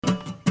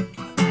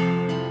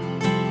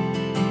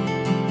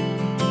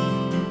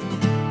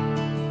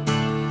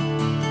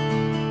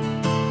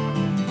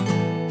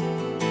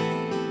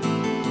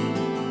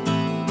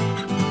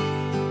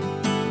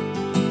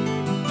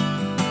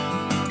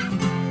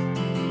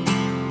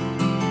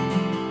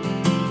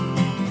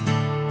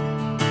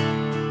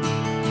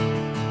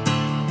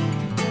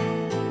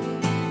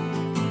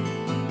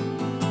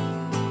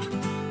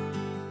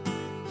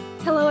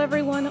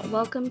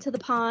welcome to the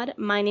pod.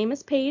 My name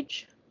is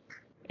Paige.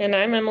 And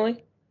I'm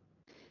Emily.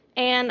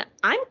 And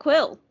I'm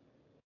Quill.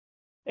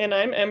 And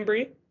I'm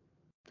Embry.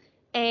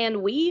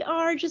 And we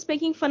are just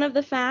making fun of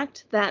the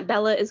fact that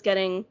Bella is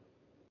getting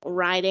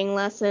riding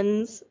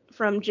lessons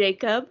from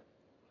Jacob.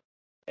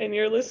 And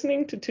you're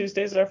listening to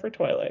Tuesdays Are for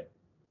Twilight.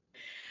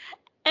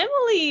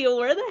 Emily,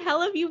 where the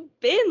hell have you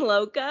been,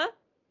 Loca?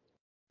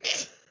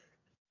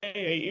 I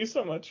hate you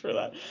so much for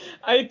that.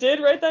 I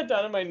did write that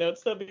down in my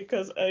notes, though,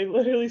 because I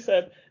literally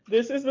said,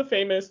 this is the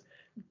famous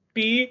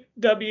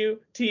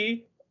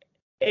BWTHHYBL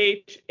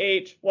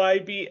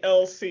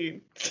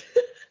scene.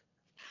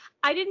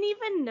 I didn't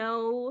even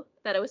know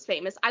that it was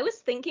famous. I was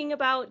thinking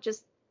about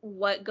just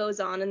what goes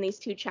on in these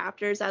two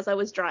chapters as I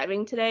was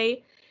driving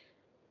today.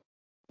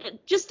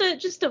 Just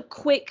a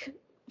quick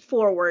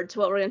forward to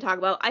what we're going to talk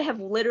about. I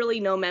have literally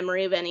no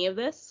memory of any of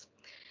this.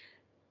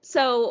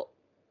 So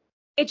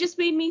it just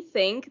made me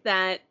think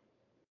that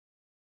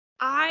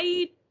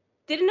I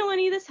didn't know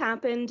any of this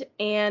happened,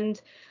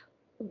 and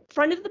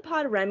friend of the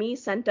pod Remy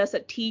sent us a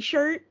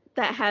t-shirt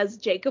that has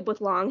Jacob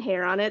with long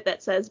hair on it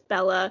that says,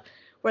 Bella,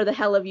 where the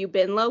hell have you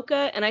been,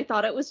 Loca? And I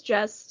thought it was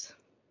just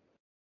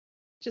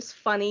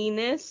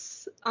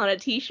funniness on a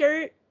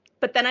t-shirt.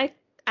 But then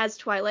as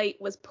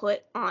Twilight was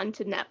put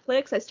onto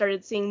Netflix, I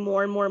started seeing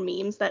more and more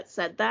memes that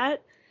said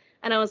that.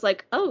 And I was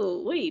like,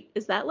 oh, wait,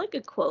 is that like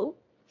a quote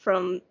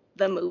from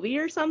the movie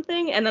or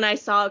something? And then I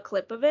saw a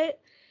clip of it,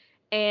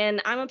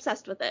 and I'm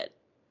obsessed with it.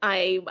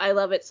 I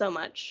love it so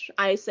much.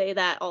 I say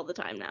that all the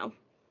time now.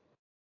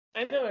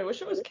 I know, I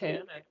wish it was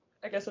canon.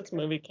 I guess it's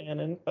movie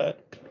canon,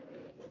 but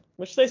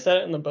wish they said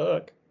it in the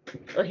book.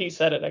 Or he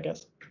said it, I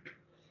guess.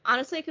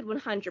 Honestly, I could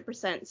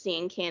 100% see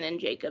in canon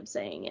Jacob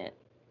saying it.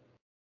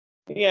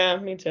 Yeah,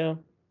 me too.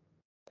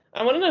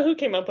 I want to know who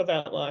came up with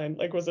that line.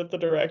 Like, was it the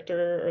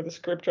director or the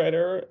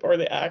scriptwriter or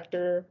the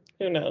actor?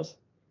 Who knows?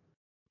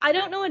 I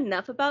don't know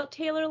enough about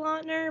Taylor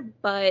Lautner,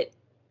 but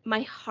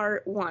my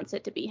heart wants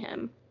it to be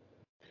him.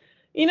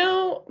 You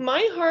know,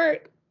 my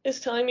heart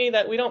is telling me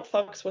that we don't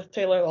fucks with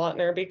Taylor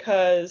Lautner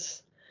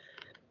because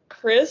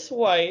Chris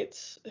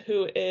Weitz,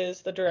 who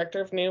is the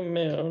director of New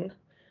Moon,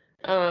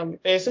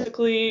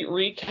 basically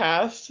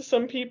recast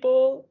some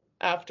people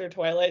after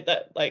Twilight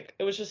that, like,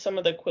 it was just some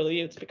of the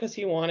Quileutes because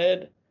he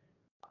wanted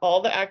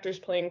all the actors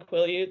playing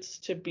Quileutes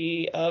to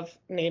be of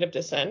native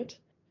descent.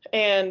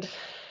 And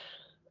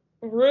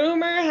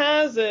rumor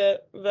has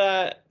it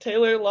that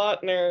Taylor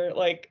Lautner,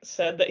 like,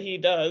 said that he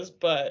does,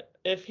 but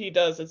if he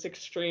does, it's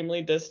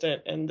extremely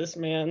distant, and this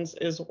man's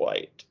is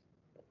white.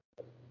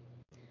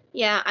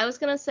 Yeah, I was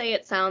gonna say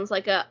it sounds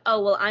like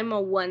I'm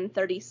a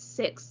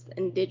 136th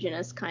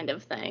indigenous kind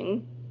of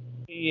thing.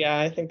 Yeah,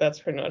 I think that's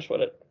pretty much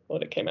what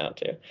it came out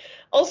to.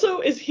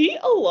 Also, is he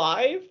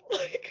alive?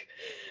 Like,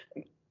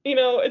 you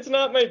know, it's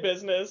not my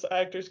business.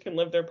 Actors can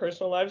live their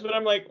personal lives, but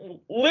I'm like,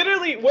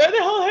 literally, where the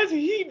hell has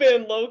he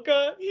been,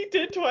 Loca? He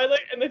did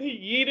Twilight, and then he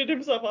yeeted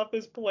himself off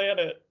this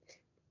planet.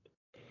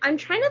 I'm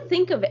trying to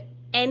think of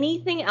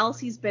anything else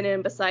he's been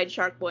in besides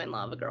Shark Boy and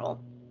Lava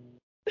Girl.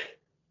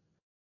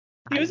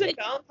 He was in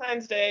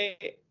Valentine's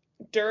Day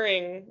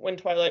during when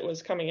Twilight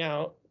was coming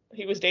out.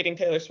 He was dating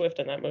Taylor Swift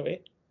in that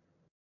movie.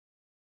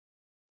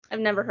 I've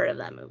never heard of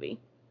that movie.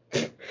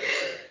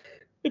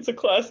 It's a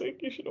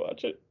classic. You should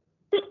watch it.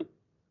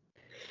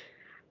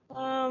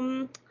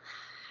 I'm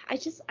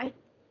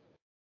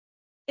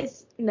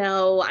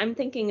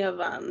thinking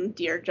of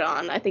Dear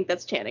John. I think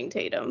that's Channing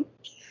Tatum.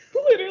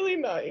 Literally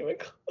not even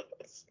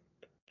close.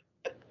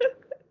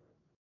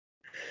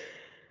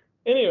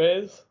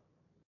 Anyways.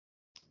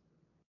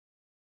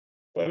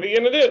 What are we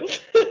gonna do?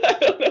 I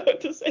don't know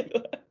what to say to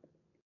that.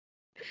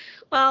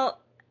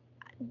 Well,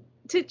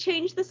 to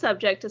change the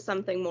subject to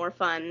something more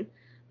fun,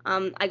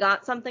 I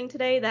got something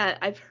today that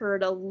I've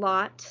heard a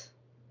lot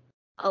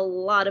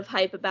of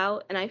hype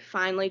about, and I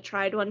finally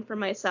tried one for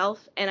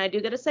myself, and I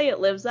do gotta say it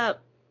lives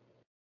up.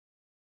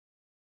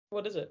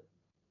 What is it?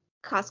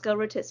 Costco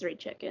rotisserie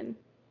chicken.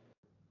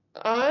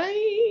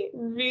 I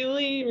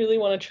really, really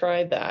want to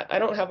try that. I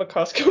don't have a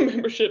Costco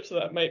membership, so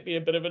that might be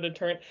a bit of a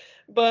deterrent.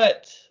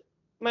 But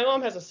my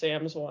mom has a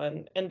Sam's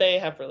one, and they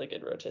have really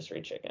good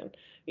rotisserie chicken.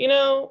 You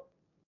know,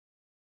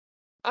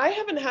 I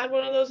haven't had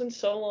one of those in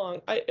so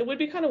long. It would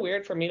be kind of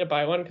weird for me to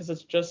buy one because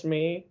it's just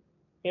me,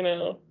 you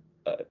know.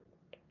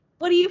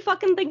 What do you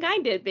fucking think I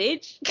did,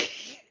 bitch?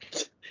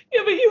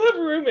 Yeah, but you have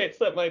roommates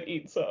that might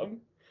eat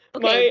some.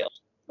 Okay. My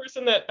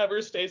person that ever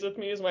stays with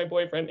me is my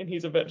boyfriend, and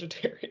he's a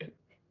vegetarian.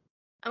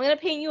 I'm going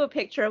to paint you a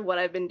picture of what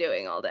I've been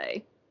doing all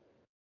day.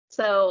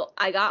 So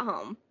I got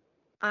home.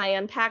 I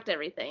unpacked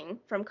everything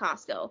from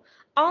Costco.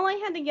 All I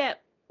had to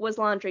get was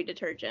laundry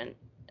detergent,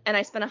 and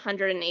I spent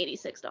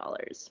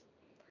 $186.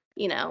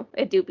 You know,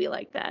 it do be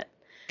like that.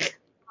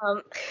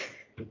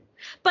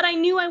 But I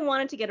knew I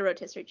wanted to get a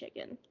rotisserie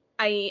chicken.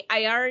 I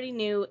already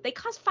knew they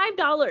cost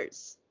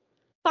 $5.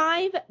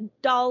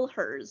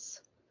 $5.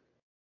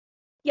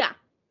 Yeah,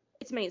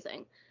 it's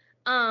amazing.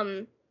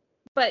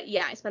 But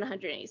yeah, I spent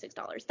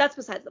 $186. That's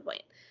besides the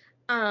point.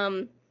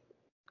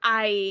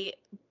 I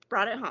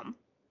brought it home,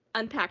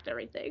 unpacked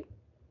everything,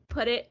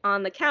 put it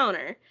on the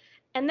counter,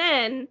 And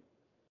then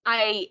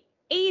I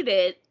ate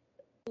it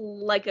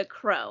like a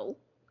crow.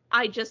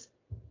 I just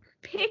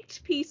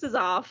picked pieces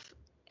off,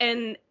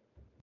 and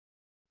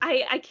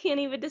I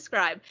can't even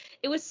describe.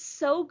 It was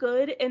so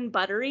good and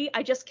buttery.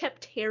 I just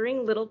kept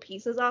tearing little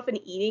pieces off and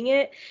eating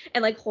it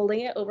and like holding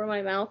it over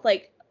my mouth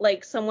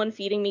like someone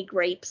feeding me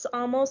grapes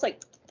almost.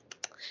 Like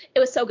it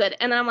was so good.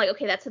 And then I'm like,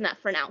 okay, that's enough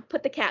for now.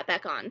 Put the cat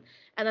back on.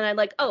 And then I'd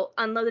like, oh,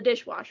 unload the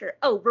dishwasher.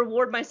 Oh,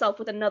 reward myself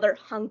with another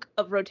hunk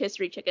of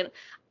rotisserie chicken.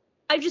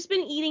 I've just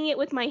been eating it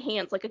with my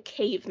hands like a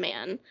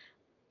caveman.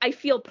 I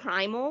feel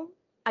primal.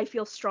 I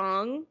feel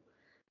strong.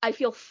 I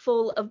feel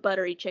full of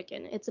buttery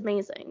chicken. It's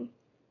amazing.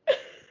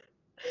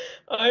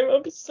 I'm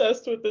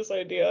obsessed with this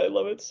idea. I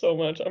love it so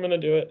much. I'm gonna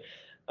do it.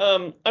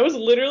 I was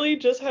literally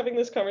just having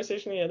this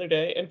conversation the other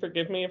day, and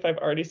forgive me if I've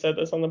already said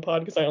this on the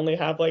pod because I only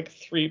have like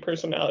 3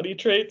 personality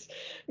traits,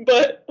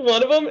 but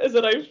one of them is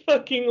that I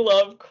fucking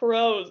love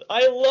crows.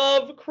 I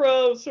love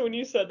crows. So when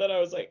you said that, I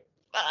was like,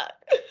 fuck.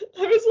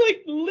 I was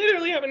like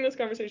literally having this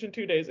conversation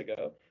 2 days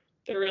ago.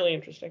 They're really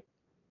interesting.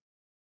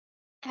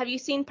 Have you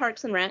seen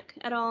Parks and Rec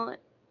at all?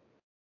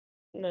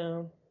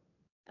 No.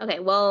 Okay,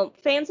 well,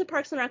 fans of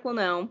Parks and Rec will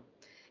know,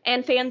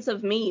 and fans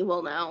of me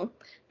will know,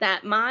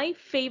 that my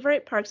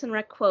favorite Parks and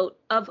Rec quote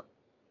of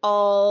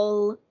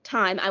all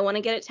time, I want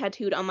to get it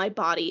tattooed on my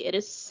body. It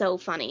is so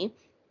funny.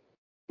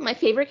 My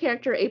favorite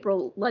character,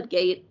 April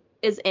Ludgate,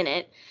 is in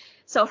it.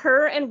 So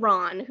her and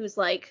Ron, who's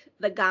like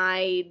the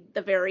guy,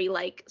 the very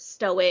like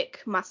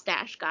stoic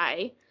mustache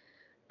guy,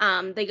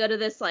 they go to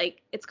this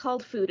like, it's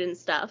called Food and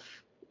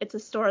Stuff. It's a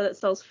store that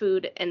sells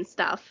food and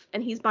stuff,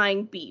 and he's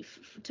buying beef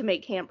to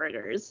make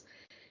hamburgers.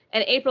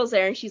 And April's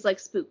there, and she's like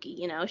spooky,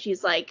 you know.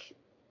 She's like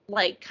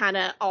kind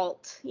of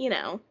alt, you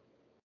know,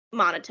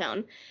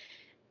 monotone.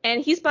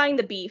 And he's buying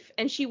the beef,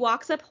 and she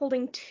walks up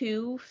holding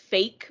 2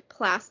 fake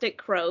plastic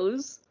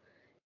crows,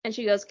 and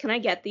she goes, "Can I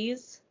get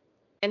these?"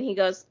 And he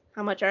goes,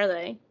 "How much are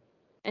they?"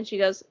 And she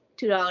goes,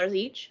 $2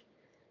 each.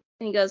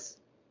 And he goes,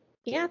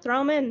 "Yeah, throw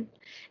them in."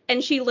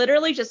 And she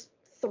literally just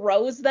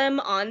throws them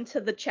onto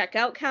the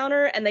checkout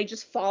counter, and they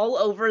just fall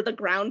over the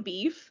ground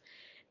beef.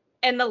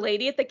 And the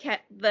lady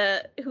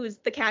at who's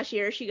the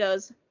cashier, she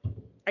goes,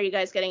 "Are you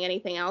guys getting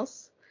anything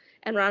else?"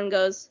 And Ron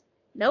goes,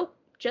 "Nope,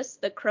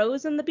 just the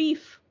crows and the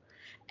beef."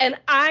 And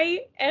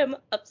I am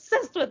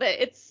obsessed with it.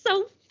 It's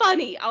so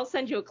funny. I'll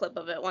send you a clip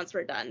of it once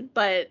we're done.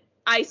 But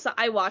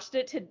I watched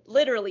it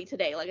literally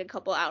today, like a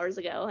couple hours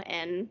ago,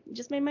 and it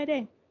just made my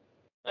day.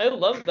 I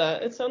love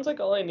that. It sounds like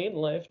all I need in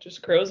life,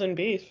 just crows and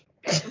beef.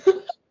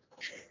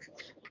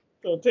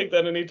 Don't take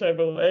that any type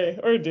of way,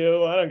 or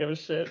do. I don't give a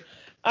shit.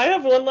 I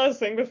have one last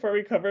thing before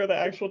we cover the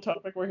actual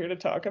topic we're here to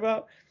talk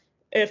about.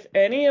 If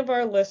any of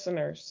our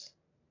listeners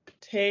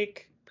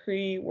take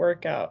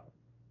pre-workout,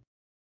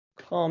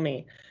 call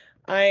me.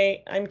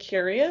 I'm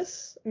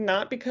curious,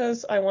 not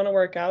because I want to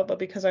work out, but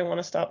because I want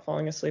to stop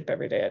falling asleep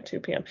every day at 2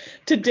 p.m.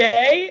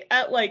 Today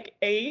at like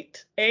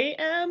 8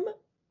 a.m.,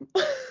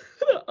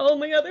 the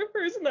only other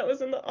person that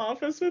was in the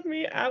office with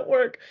me at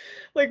work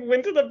like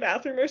went to the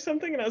bathroom or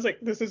something, and I was like,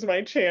 this is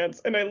my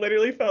chance. And I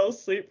literally fell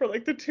asleep for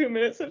like the 2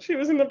 minutes that she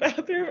was in the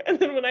bathroom, and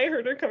then when I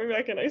heard her coming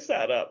back in, I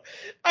sat up.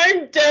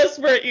 I'm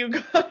desperate, you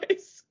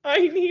guys. I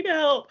need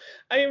help.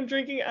 I am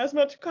drinking as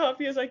much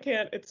coffee as I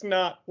can. It's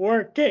not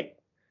working.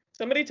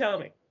 Somebody tell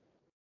me.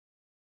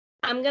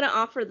 I'm going to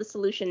offer the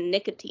solution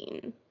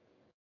nicotine.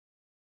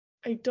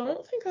 I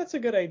don't think that's a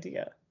good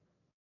idea.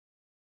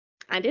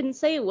 I didn't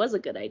say it was a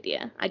good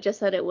idea. I just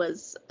said it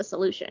was a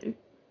solution.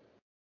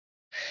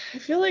 I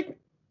feel like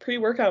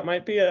pre-workout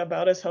might be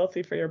about as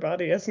healthy for your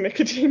body as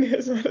nicotine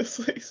is,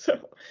 honestly.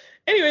 So,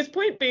 anyways,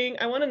 point being,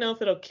 I want to know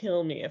if it'll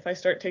kill me if I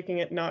start taking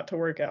it not to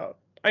work out.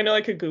 I know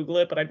I could Google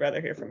it, but I'd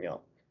rather hear from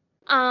y'all.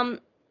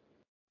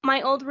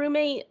 My old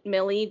roommate,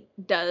 Millie,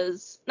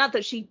 does, not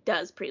that she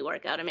does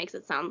pre-workout, it makes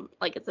it sound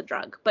like it's a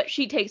drug, but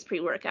she takes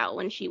pre-workout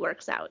when she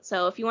works out.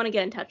 So if you want to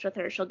get in touch with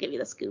her, she'll give you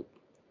the scoop.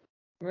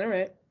 All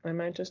right, I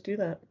might just do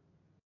that.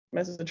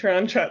 Message her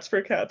on Chats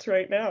for Cats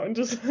right now and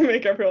just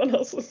make everyone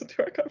else listen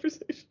to our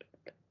conversation.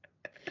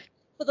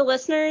 For the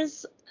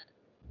listeners,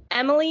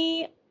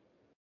 Emily,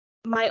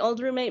 my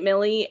old roommate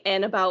Millie,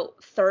 and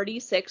about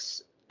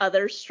 36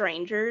 other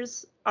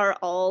strangers are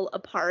all a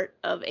part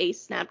of a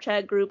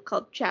Snapchat group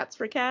called Chats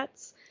for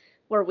Cats,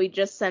 where we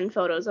just send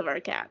photos of our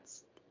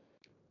cats.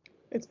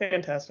 It's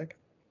fantastic.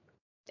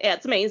 Yeah,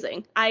 it's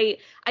amazing. I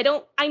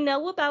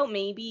know about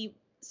maybe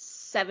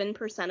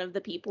 7% of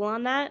the people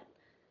on that,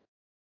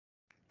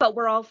 but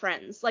we're all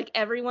friends. Like,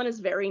 everyone is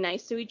very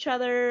nice to each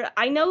other.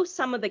 I know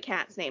some of the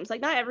cats' names.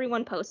 Like, not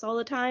everyone posts all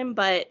the time,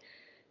 but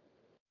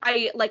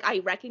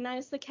I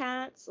recognize the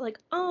cats. Like,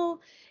 oh,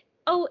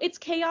 it's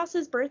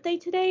Chaos's birthday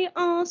today.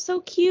 Oh,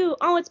 so cute.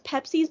 Oh, it's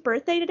Pepsi's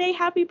birthday today.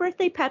 Happy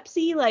birthday,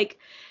 Pepsi. Like,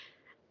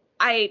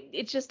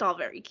 it's just all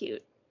very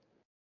cute.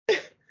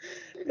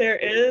 There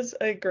is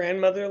a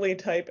grandmotherly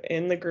type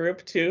in the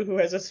group, too, who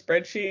has a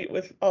spreadsheet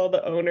with all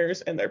the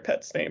owners and their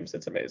pets' names.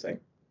 It's amazing.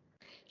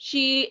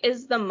 She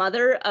is the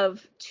mother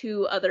of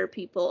 2 other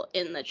people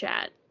in the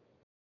chat.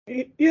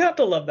 You have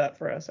to love that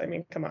for us. I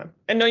mean, come on.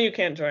 And no, you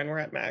can't join. We're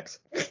at max.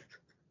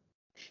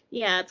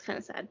 Yeah, it's kind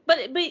of sad. But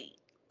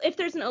if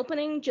there's an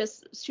opening,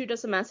 just shoot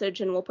us a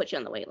message and we'll put you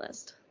on the wait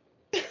list.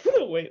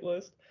 The wait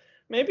list.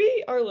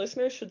 Maybe our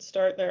listeners should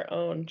start their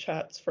own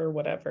chats for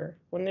whatever.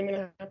 Wouldn't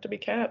even have to be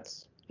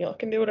cats. Y'all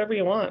can do whatever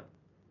you want.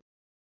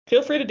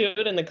 Feel free to do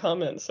it in the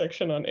comments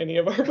section on any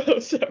of our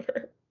posts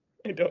ever.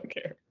 I don't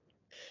care.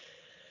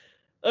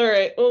 All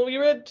right. Well, we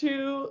read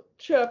 2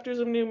 chapters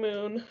of New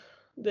Moon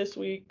this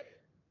week.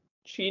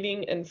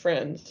 Cheating and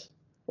Friends.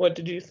 What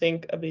did you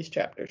think of these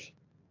chapters?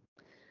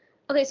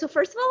 Okay, so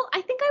first of all,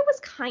 I think I was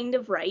kind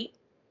of right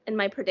in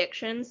my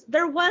predictions.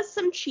 There was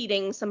some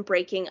cheating, some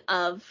breaking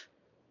of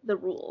the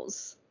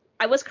rules.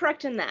 I was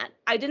correct in that.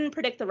 I didn't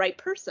predict the right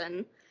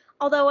person,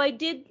 although I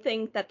did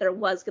think that there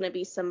was going to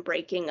be some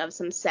breaking of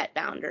some set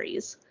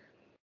boundaries.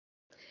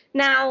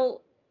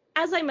 Now,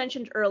 as I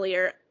mentioned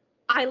earlier,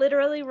 I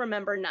literally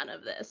remember none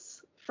of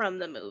this from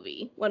the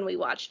movie when we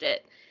watched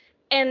it.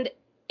 And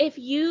if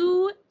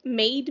you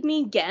made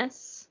me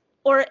guess,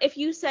 or if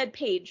you said,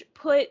 Paige,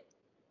 put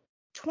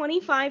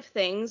 25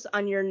 things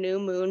on your New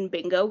Moon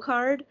bingo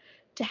card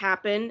to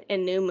happen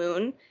in New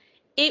Moon,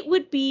 it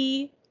would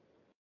be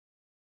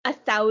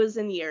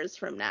 1,000 years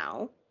from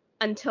now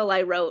until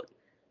I wrote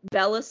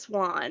Bella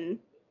Swan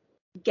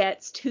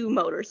gets 2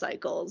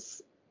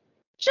 motorcycles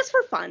just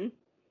for fun,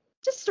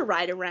 just to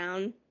ride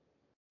around.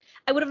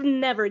 I would have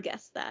never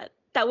guessed that.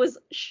 That was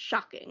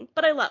shocking,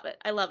 but I love it.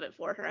 I love it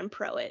for her. I'm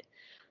pro it.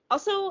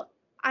 Also,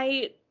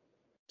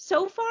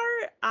 so far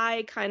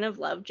I kind of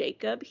love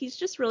Jacob. He's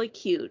just really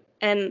cute,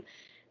 and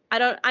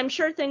I'm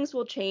sure things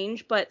will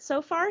change, but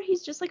so far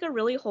he's just like a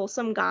really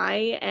wholesome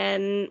guy,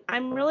 and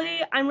I'm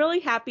really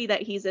happy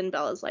that he's in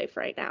Bella's life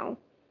right now.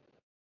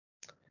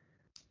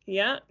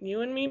 Yeah,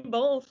 you and me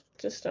both.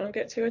 Just don't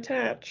get too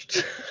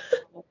attached.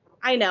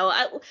 I know.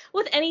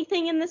 With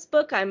anything in this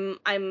book,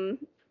 I'm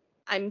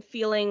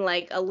feeling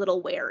like a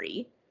little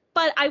wary,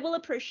 but I will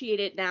appreciate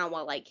it now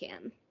while I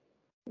can.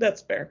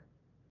 That's fair.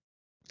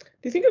 Do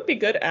you think it would be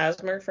good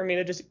asthma for me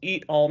to just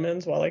eat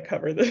almonds while I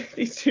cover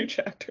these 2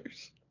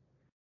 chapters?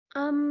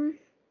 I'm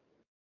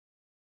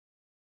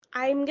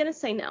gonna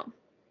say no.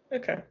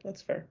 Okay,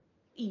 that's fair.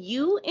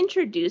 You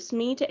introduced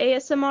me to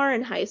ASMR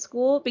in high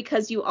school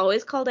because you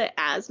always called it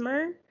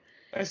asthma.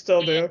 I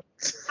still do.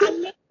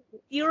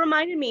 You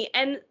reminded me,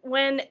 and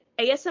when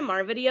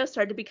ASMR videos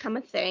started to become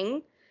a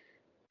thing,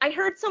 I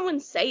heard someone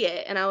say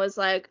it, and I was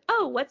like,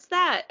 oh, what's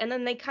that? And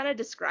then they kind of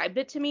described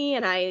it to me,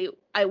 and I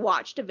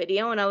watched a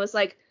video, and I was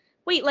like,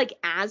 wait, like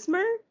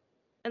asthma?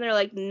 And they're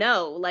like,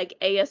 no, like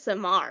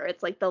ASMR.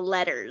 It's like the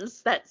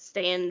letters that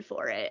stand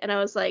for it. And I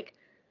was like,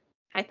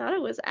 I thought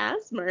it was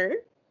asthma,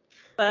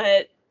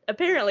 but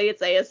apparently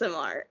it's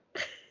ASMR.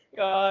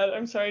 God,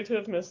 I'm sorry to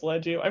have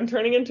misled you. I'm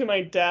turning into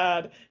my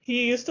dad.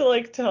 He used to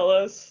like tell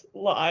us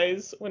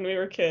lies when we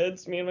were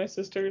kids, me and my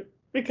sister,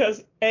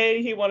 because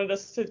A, he wanted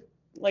us to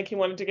he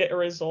wanted to get a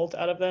result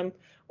out of them,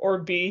 or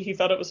B, he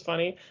thought it was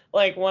funny.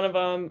 Like one of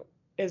them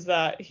is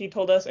that he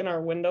told us in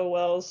our window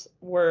wells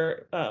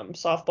were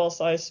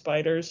softball-sized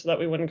spiders so that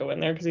we wouldn't go in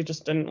there because he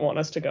just didn't want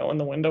us to go in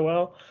the window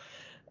well.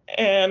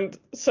 And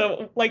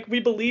so, like, we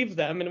believed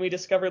them, and we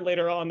discovered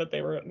later on that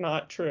they were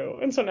not true.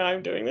 And so now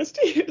I'm doing this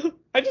to you.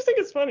 I just think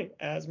it's funny.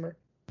 Asthma.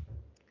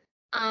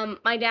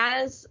 My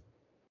dad is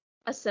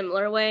a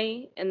similar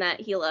way in that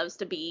he loves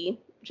to be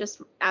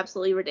just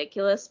absolutely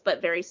ridiculous,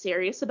 but very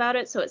serious about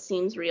it, so it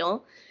seems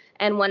real.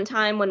 And one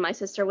time when my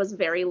sister was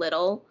very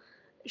little,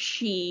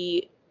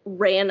 she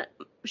ran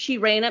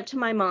up to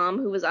my mom,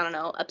 who was, I don't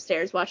know,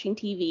 upstairs watching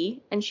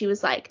TV, and she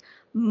was like,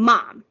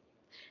 Mom,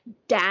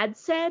 Dad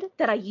said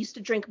that I used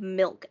to drink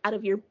milk out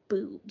of your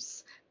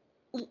boobs.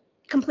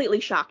 Completely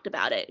shocked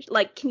about it.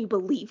 Like, can you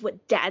believe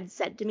what Dad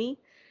said to me?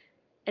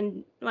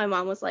 And my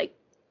mom was like,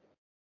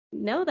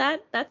 no,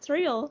 that's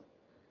real.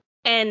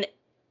 And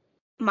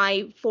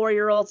my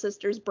 4-year-old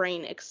sister's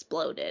brain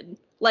exploded.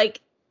 Like,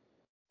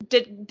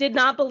 did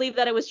not believe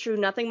that it was true.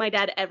 Nothing my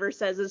dad ever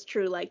says is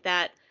true like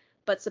that.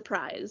 But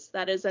surprise,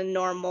 that is a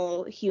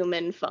normal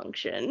human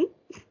function.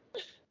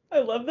 I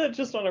love that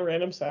just on a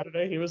random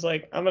Saturday, he was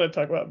like, I'm going to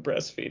talk about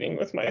breastfeeding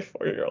with my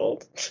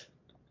 4-year-old.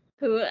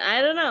 Who, I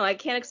don't know. I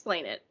can't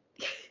explain it.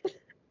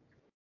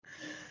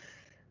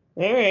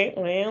 All right,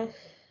 well,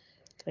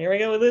 here we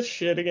go with this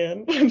shit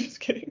again. I'm just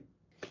kidding.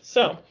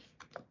 So,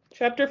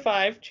 Chapter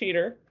 5,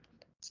 Cheater,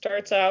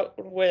 starts out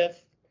with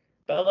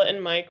Bella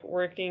and Mike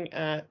working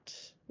at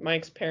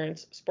Mike's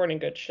parents' sporting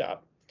goods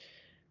shop.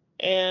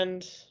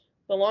 And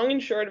the long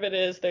and short of it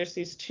is there's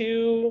these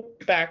 2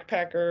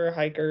 backpacker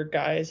hiker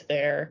guys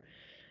there,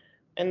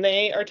 and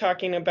they are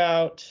talking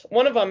about,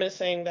 one of them is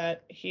saying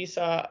that he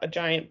saw a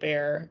giant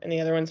bear, and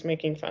the other one's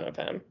making fun of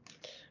him.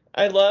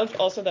 I love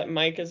also that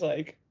Mike is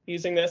like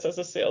using this as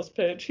a sales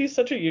pitch. He's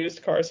such a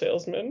used car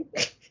salesman.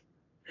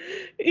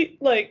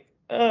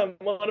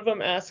 One of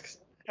them asks,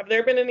 have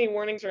there been any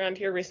warnings around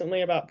here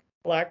recently about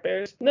black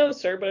bears? No,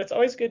 sir, but it's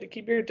always good to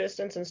keep your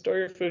distance and store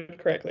your food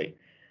correctly.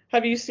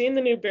 Have you seen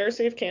the new Bear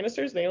Safe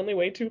canisters? They only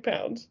weigh 2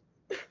 pounds.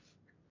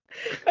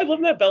 I love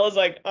that Bella's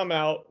like, I'm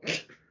out.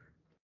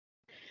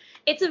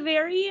 It's a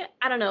very,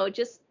 I don't know,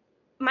 just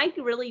Mike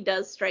really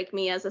does strike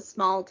me as a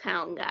small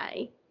town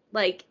guy.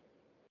 Like,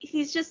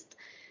 he's just,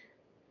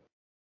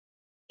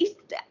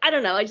 I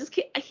don't know.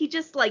 He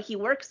just like, he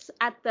works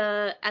at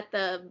the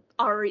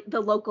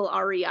local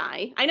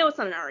REI. I know it's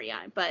not an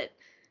REI, but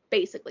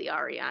basically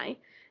REI.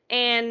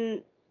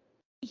 And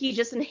he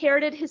just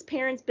inherited his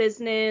parents'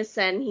 business,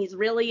 and he's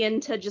really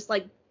into just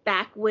like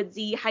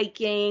backwoodsy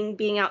hiking,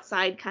 being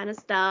outside kind of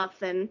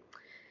stuff. And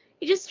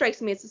he just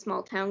strikes me as a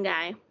small town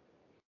guy.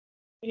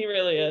 He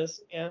really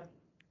is, yeah.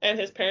 And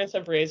his parents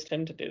have raised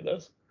him to do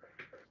this.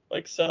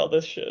 Like, sell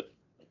this shit.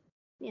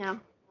 Yeah.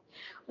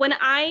 When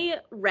I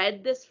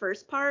read this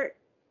first part,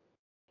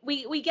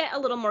 we get a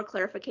little more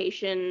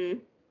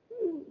clarification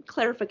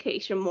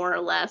more or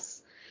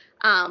less,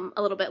 a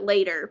little bit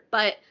later.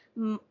 But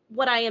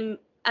what I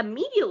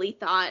immediately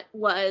thought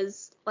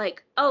was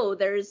like, oh,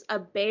 there's a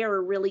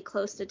bear really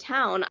close to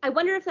town. I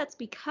wonder if that's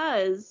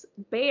because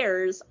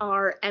bears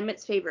are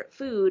Emmett's favorite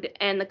food,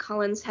 and the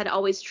Cullens had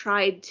always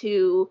tried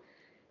to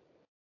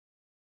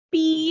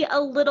be a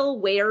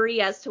little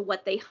wary as to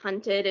what they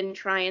hunted and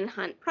try and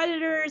hunt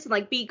predators and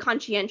like be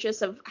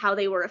conscientious of how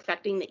they were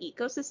affecting the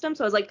ecosystem.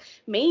 So I was like,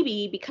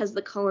 maybe because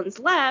the Cullens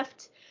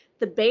left,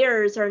 the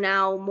bears are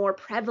now more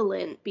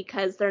prevalent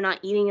because they're not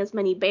eating as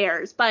many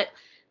bears. But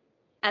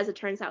as it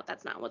turns out,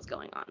 that's not what's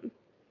going on.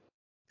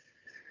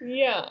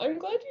 Yeah, I'm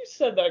glad you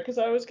said that, because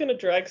I was going to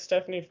drag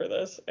Stephanie for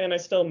this, and I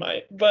still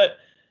might. But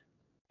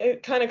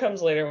it kind of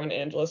comes later when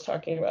Angela's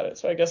talking about it,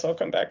 so I guess I'll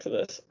come back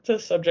to the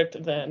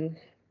subject then.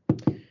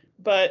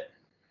 But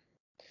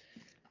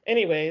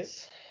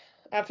anyways,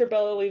 after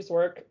Bella leaves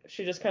work,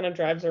 she just kind of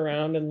drives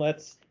around and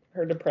lets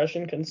her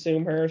depression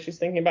consume her. She's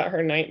thinking about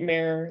her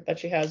nightmare that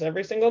she has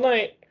every single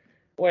night,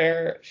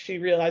 where she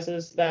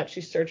realizes that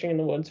she's searching in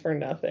the woods for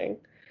nothing.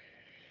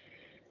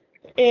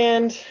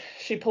 And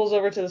she pulls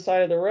over to the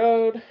side of the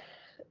road,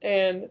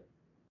 and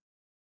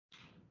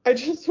I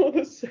just want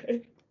to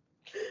say,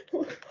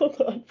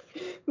 hold on,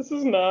 this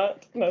is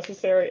not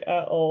necessary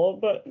at all,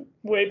 but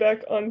way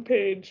back on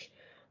page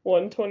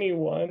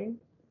 121,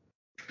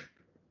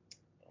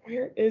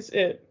 where is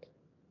it?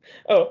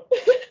 Oh,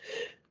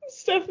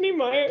 Stephanie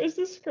Meyer is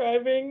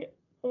describing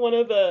one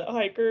of the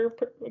hiker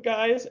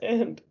guys,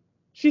 and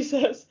she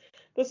says,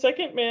 the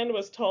second man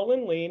was tall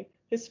and lean,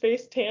 his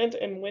face tanned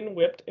and wind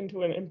whipped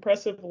into an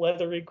impressive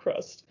leathery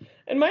crust.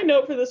 And my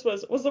note for this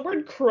was the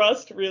word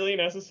crust really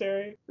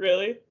necessary?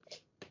 Really?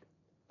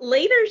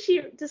 Later,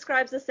 she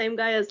describes the same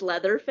guy as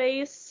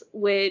Leatherface,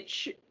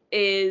 which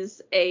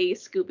is a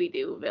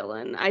Scooby-Doo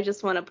villain. I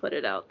just want to put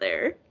it out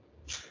there.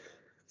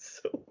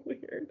 So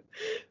weird.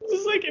 This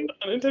is like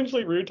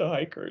unintentionally rude to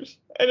hikers.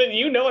 And then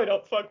I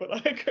don't fuck with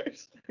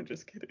hikers. I'm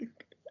just kidding.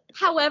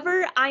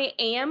 However, I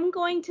am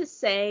going to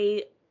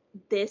say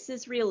this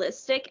is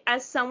realistic.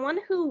 As someone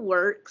who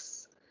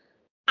works,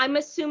 I'm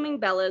assuming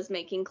Bella is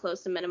making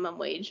close to minimum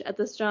wage at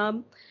this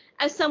job.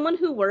 As someone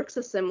who works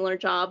a similar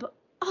job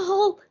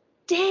all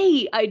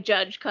day, I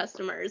judge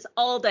customers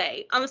all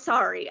day. I'm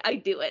sorry, I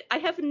do it. I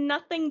have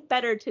nothing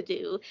better to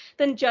do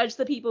than judge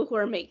the people who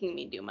are making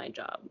me do my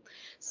job.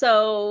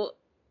 So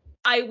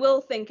I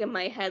will think in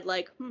my head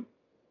like,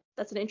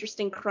 that's an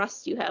interesting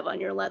crust you have on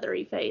your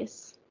leathery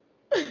face.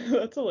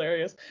 That's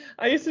hilarious.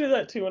 I used to do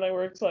that too when I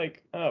worked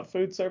like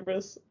food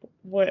service.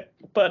 But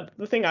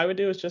the thing I would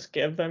do is just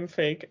give them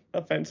fake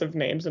offensive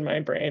names in my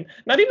brain.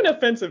 Not even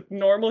offensive,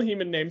 normal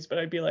human names, but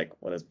I'd be like,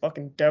 what does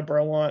fucking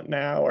Deborah want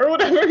now? Or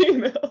whatever,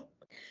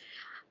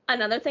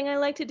 Another thing I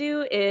like to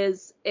do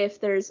is if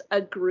there's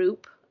a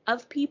group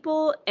of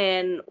people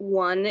and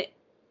one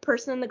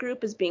person in the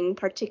group is being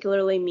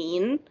particularly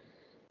mean,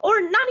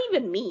 or not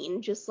even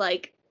mean, just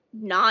like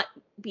not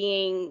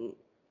being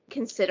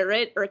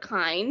considerate or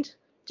kind,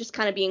 just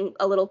kind of being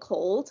a little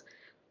cold,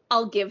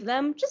 I'll give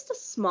them just a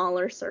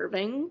smaller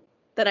serving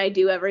than I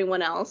do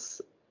everyone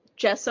else,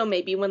 just so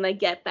maybe when they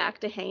get back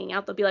to hanging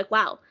out, they'll be like,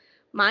 wow,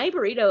 my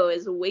burrito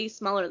is way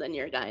smaller than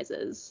your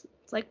guys's.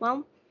 It's like,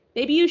 well,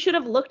 maybe you should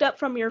have looked up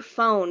from your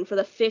phone for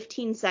the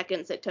 15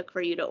 seconds it took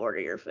for you to order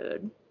your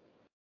food.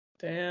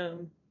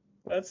 Damn,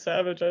 that's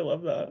savage. I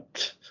love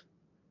that.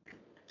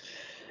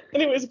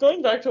 Anyways,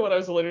 going back to what I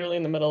was literally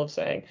in the middle of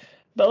saying,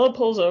 Bella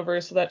pulls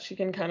over so that she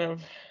can kind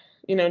of,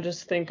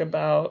 just think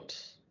about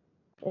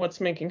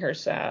what's making her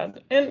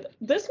sad. And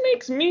this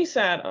makes me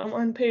sad. I'm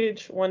on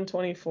page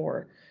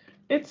 124.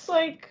 It's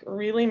like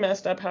really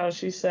messed up how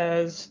she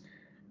says,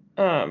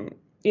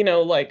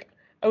 like,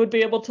 I would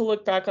be able to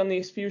look back on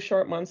these few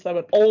short months that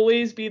would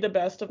always be the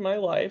best of my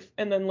life.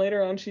 And then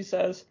later on she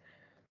says,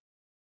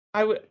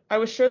 I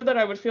was sure that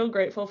I would feel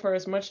grateful for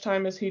as much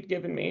time as he'd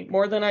given me,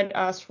 more than I'd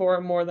asked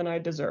for, more than I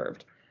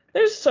deserved.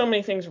 There's so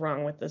many things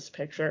wrong with this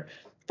picture.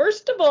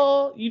 First of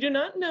all, you do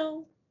not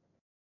know.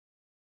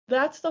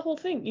 That's the whole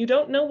thing. You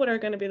don't know what are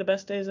going to be the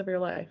best days of your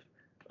life.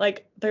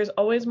 Like, there's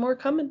always more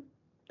coming.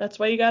 That's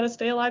why you got to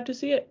stay alive to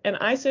see it. And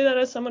I say that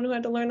as someone who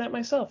had to learn that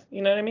myself.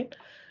 You know what I mean?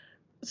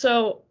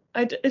 So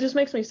it just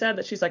makes me sad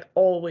that she's like,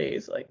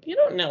 always. Like, you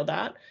don't know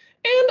that.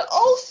 And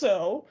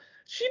also,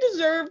 she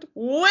deserved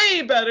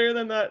way better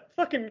than that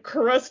fucking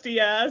crusty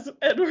ass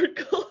Edward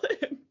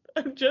Cullen.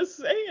 I'm just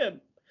saying.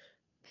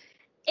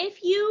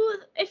 if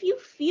you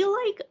feel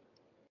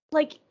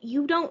like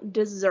you don't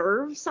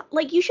deserve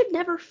like you should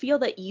never feel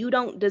that you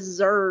don't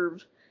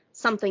deserve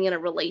something in a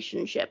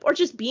relationship, or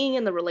just being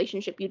in the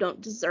relationship you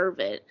don't deserve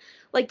it.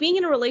 Like being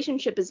in a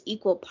relationship is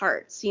equal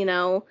parts, you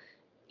know?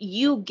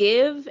 You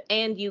give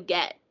and you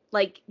get.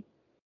 Like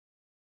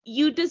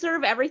you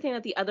deserve everything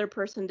that the other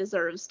person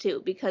deserves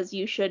too, because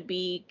you should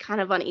be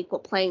kind of on equal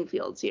playing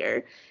fields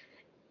here.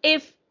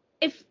 If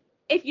if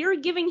if you're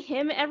giving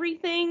him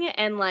everything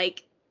and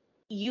like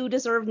you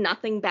deserve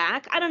nothing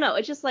back, I don't know.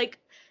 It's just like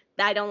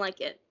I don't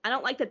like it. I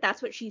don't like that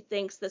that's what she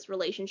thinks this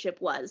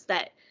relationship was,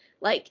 that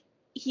like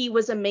he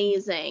was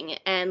amazing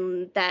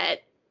and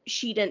that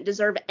she didn't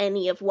deserve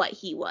any of what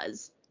he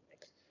was.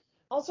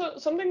 Also,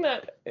 something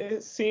that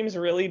seems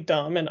really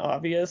dumb and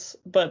obvious,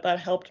 but that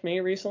helped me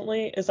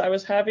recently is I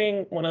was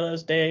having one of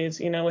those days,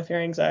 you know, with your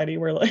anxiety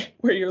where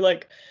you're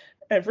like,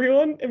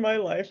 everyone in my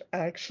life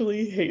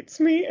actually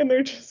hates me and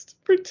they're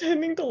just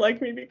pretending to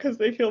like me because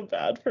they feel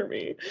bad for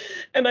me.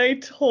 And I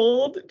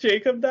told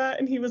Jacob that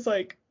and he was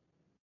like,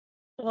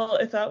 well,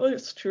 if that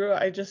was true,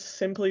 I just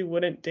simply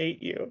wouldn't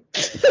date you.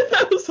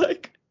 I was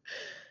like,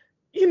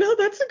 you know,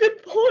 that's a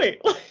good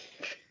point.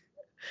 Like,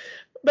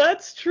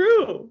 that's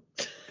true.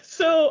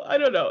 So, I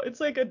don't know. It's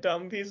like a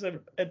dumb piece of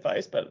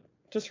advice, but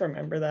just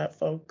remember that,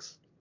 folks.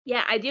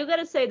 Yeah, I do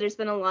gotta say there's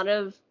been a lot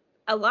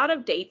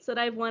of dates that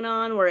I've went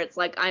on where it's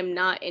like I'm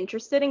not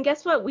interested, and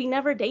guess what? We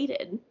never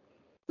dated.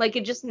 Like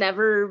it just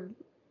never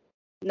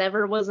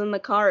was in the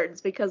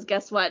cards, because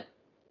guess what?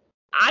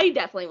 I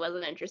definitely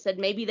wasn't interested.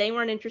 Maybe they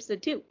weren't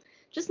interested too.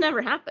 Just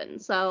never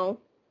happened. So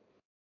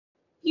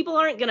people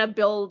aren't gonna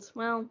build,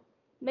 well,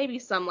 maybe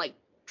some like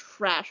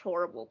trash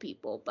horrible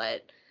people,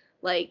 but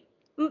like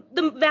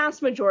the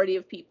vast majority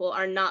of people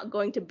are not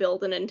going to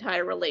build an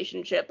entire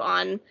relationship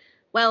on,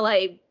 well,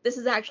 this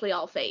is actually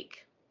all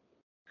fake.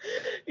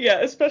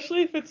 Yeah,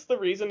 especially if it's the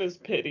reason is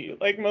pity.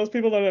 Like, most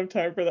people don't have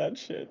time for that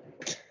shit.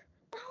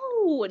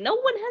 No, no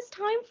one has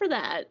time for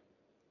that.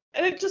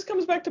 And it just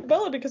comes back to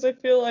Bella because I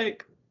feel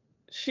like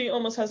she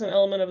almost has an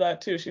element of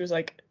that too. She was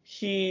like,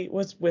 he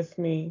was with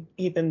me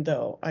even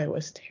though I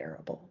was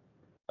terrible.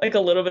 Like a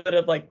little bit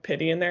of like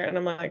pity in there, and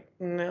I'm like,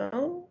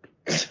 no.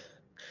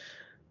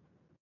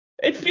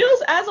 It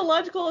feels as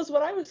illogical as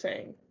what I was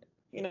saying,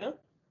 you know?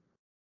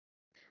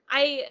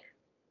 I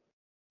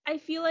I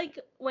feel like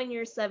when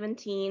you're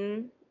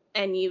 17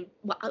 and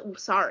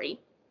sorry,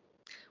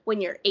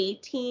 when you're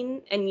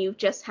 18 and you've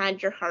just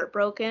had your heart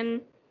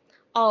broken,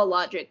 all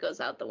logic goes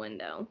out the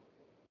window.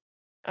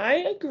 I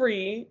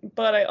agree,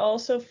 but I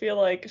also feel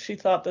like she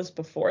thought this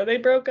before they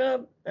broke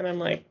up, and I'm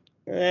like,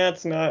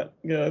 that's not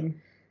good.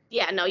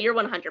 Yeah, no, you're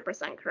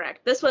 100%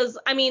 correct. This was,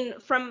 I mean,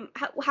 from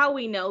how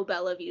we know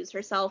Bella views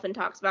herself and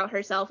talks about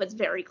herself, it's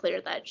very clear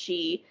that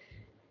she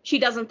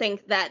doesn't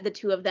think that the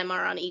two of them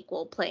are on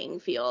equal playing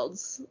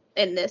fields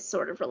in this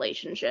sort of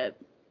relationship.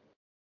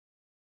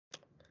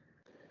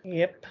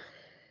 Yep.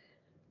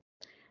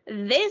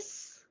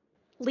 This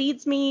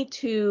leads me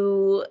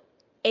to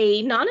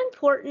a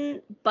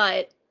non-important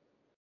but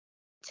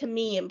to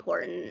me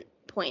important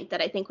point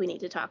that I think we need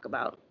to talk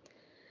about.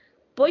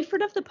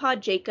 Boyfriend of the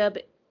pod Jacob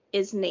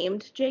is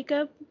named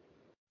Jacob,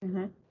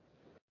 Mm-hmm.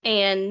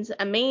 and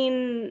a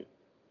main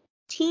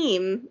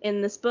team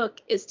in this book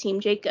is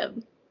Team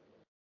Jacob.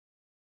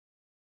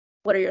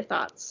 What are your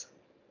thoughts?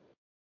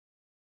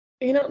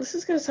 You know, this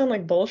is gonna sound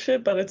like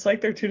bullshit, but it's like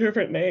they're two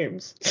different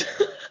names.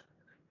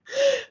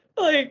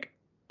 Like,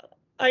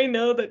 I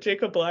know that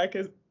Jacob Black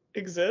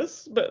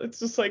exists, but it's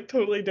just like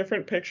totally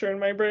different picture in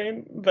my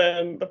brain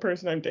than the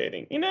person I'm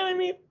dating. You know what I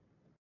mean?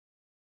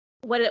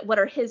 What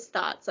are his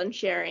thoughts on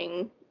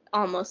sharing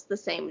almost the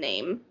same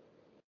name?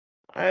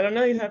 I don't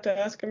know. You'd have to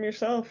ask him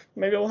yourself.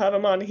 Maybe we'll have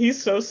him on.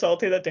 He's so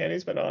salty that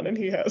Danny's been on and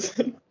he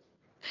hasn't.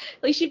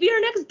 Like she'd be our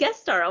next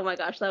guest star. Oh my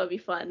gosh, that would be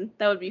fun.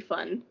 That would be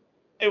fun.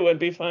 It would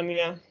be fun,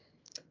 yeah.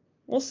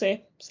 We'll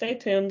see. Stay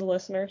tuned,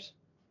 listeners.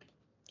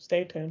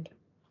 Stay tuned.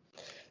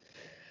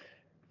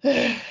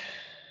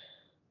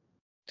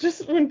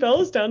 Just when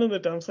Bella's down in the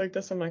dumps like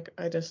this, I'm like,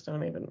 I just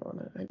don't even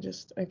want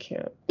it. I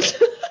can't.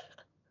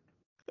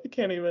 I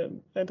can't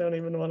even. I don't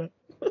even want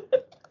to.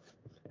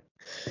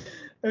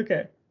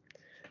 Okay.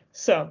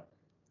 So,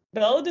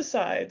 Bella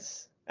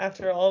decides,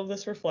 after all of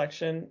this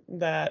reflection,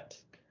 that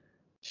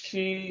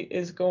she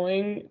is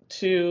going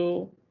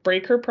to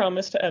break her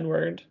promise to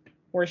Edward,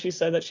 where she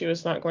said that she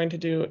was not going to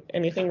do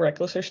anything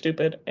reckless or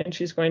stupid, and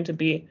she's going to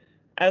be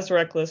as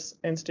reckless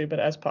and stupid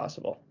as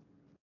possible.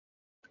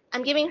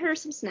 I'm giving her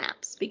some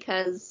snaps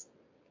because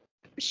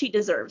she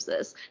deserves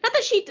this. Not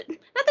that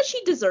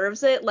she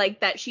deserves it, like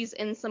that she's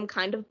in some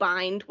kind of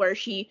bind where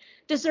she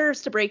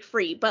deserves to break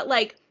free, but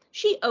like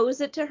she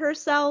owes it to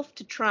herself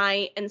to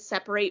try and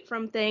separate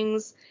from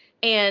things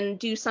and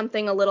do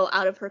something a little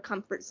out of her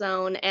comfort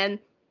zone. And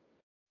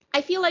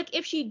I feel like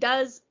if she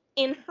does,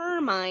 in her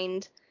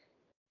mind,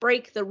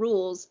 break the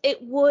rules,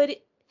 it would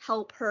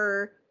help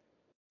her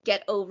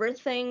get over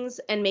things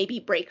and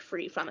maybe break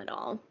free from it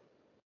all.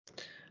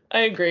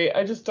 I agree.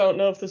 I just don't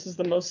know if this is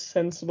the most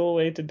sensible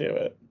way to do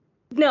it.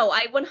 No,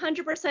 I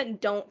 100%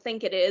 don't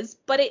think it is,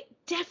 but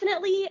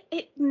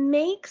it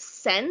makes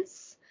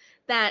sense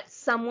that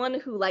someone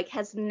who like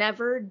has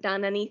never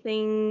done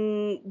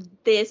anything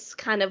this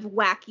kind of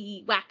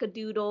wacky,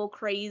 wackadoodle,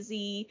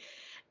 crazy,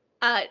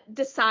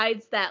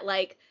 decides that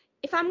like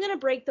if I'm gonna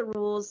break the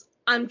rules,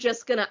 I'm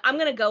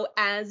gonna go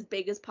as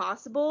big as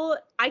possible.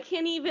 I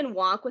can't even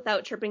walk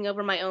without tripping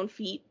over my own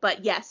feet,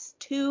 but yes,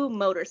 2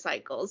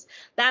 motorcycles.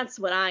 That's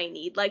what I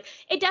need. Like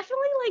it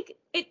definitely like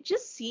it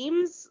just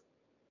seems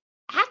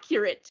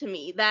accurate to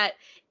me that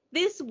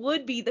this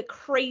would be the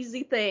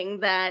crazy thing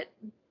that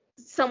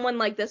someone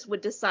like this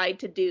would decide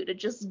to do, to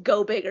just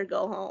go big or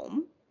go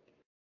home.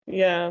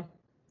 Yeah,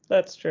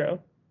 that's true.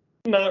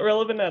 Not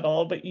relevant at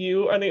all, but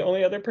you are the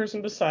only other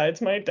person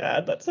besides my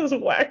dad that says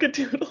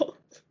wackadoodle.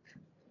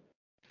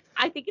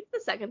 I think it's the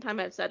second time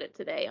I've said it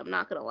today. I'm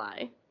not gonna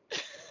lie.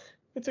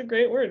 It's a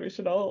great word. We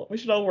should all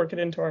work it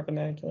into our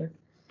vernacular.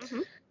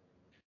 Hmm.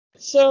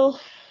 So,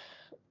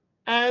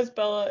 as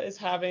Bella is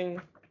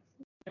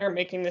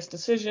making this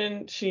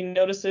decision, she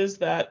notices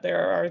that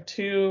there are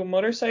 2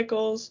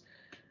 motorcycles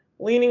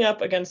leaning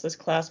up against this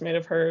classmate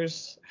of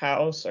hers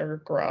house or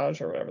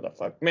garage or whatever the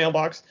fuck,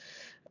 mailbox.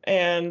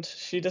 And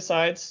she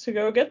decides to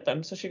go get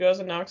them. So she goes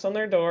and knocks on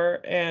their door,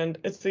 and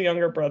it's the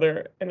younger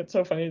brother. And it's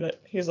so funny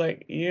that he's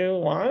like, "You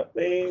want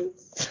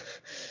these?"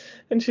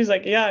 And she's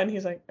like, "Yeah." And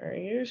he's like, "Are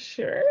you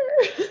sure?"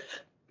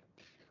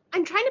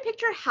 I'm trying to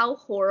picture how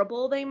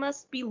horrible they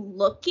must be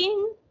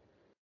looking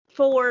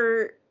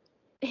for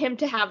him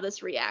to have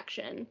this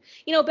reaction.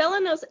 You know,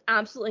 Bella knows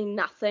absolutely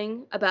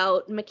nothing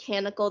about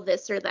mechanical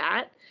this or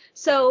that,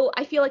 so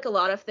I feel like a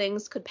lot of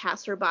things could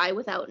pass her by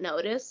without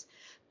notice.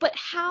 But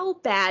how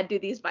bad do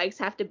these bikes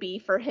have to be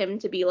for him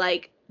to be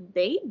like,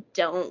 they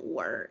don't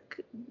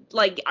work?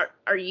 Like,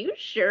 are you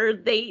sure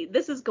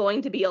this is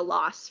going to be a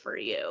loss for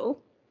you?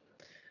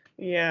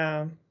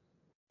 Yeah.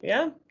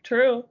 Yeah,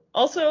 true.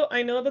 Also,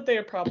 I know that they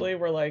probably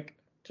were like,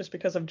 just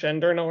because of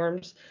gender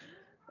norms,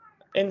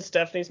 in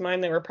Stephanie's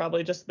mind, they were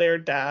probably just their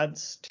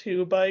dad's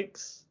 2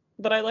 bikes.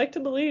 But I like to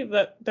believe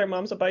that their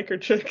mom's a biker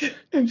chick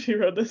and she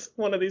rode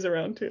one of these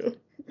around too.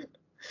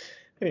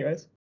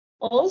 Anyways.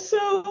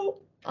 Also,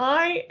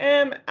 I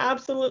am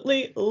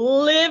absolutely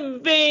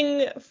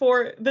living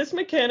for this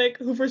mechanic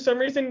who for some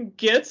reason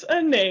gets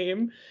a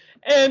name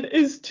and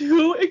is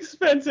too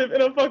expensive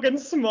in a fucking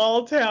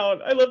small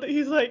town. I love that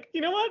he's like,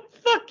 "You know what?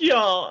 Fuck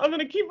y'all. I'm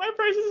gonna keep my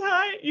prices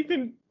high. You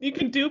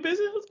can do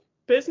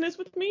business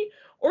with me,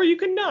 or you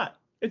can not.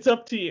 It's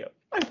up to you."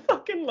 I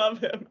fucking love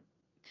him.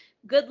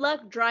 Good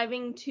luck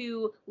driving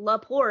to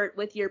LaPorte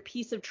with your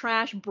piece of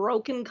trash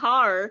broken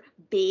car,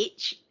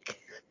 bitch.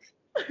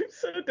 I'm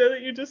so dead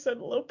that you just said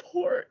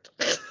Laporte.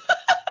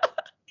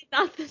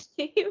 Not the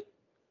same.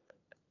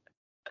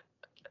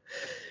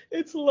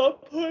 It's La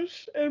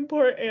Push and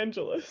Port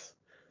Angeles.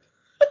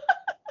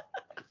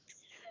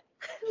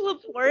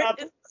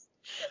 LaPorte is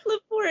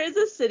LaPorte is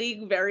a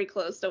city very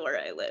close to where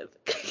I live.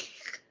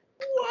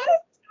 What?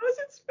 How is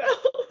it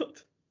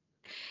spelled?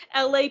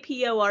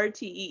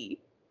 LaPorte.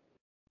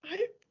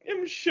 I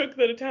am shook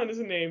that a town is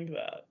named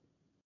that.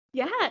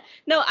 Yeah.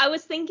 No, I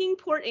was thinking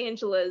Port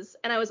Angeles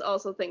and I was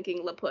also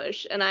thinking La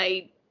Push and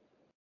I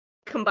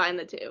combined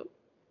the two.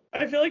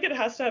 I feel like it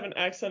has to have an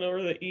accent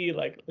over the E,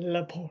 like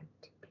La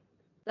Porte.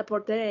 La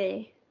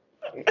Porte.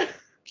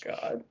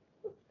 God.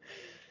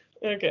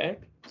 Okay.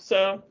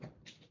 So,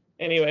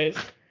 anyways,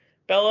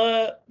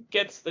 Bella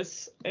gets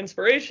this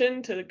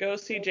inspiration to go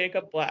see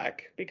Jacob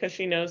Black because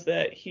she knows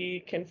that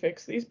he can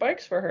fix these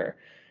bikes for her.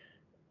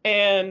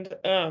 And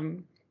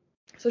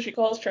so she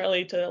calls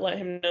Charlie to let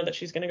him know that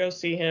she's going to go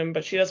see him,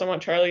 but she doesn't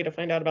want Charlie to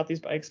find out about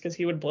these bikes because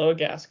he would blow a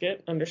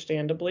gasket,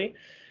 understandably.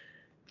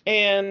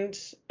 And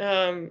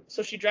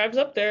so she drives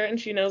up there and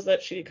she knows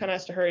that she kind of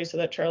has to hurry so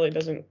that Charlie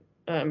doesn't,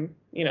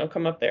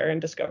 come up there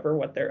and discover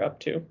what they're up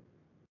to.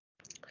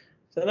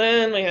 So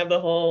then we have the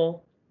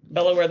whole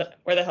Bella,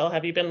 where the hell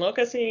have you been,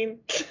 Loca scene?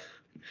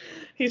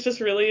 He's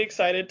just really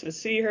excited to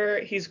see her.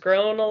 He's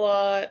grown a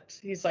lot.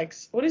 He's like,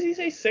 what does he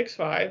say,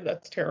 6'5"?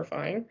 That's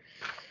terrifying.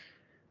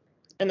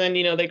 And then,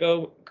 they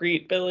go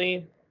greet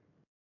Billy.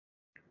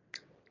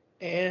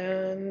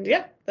 And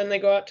yeah, then they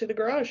go out to the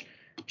garage.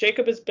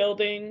 Jacob is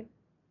building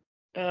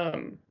a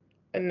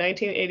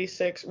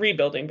 1986,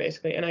 rebuilding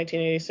basically, a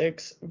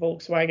 1986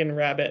 Volkswagen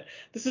Rabbit.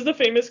 This is the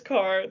famous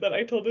car that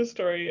I told this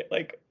story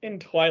like in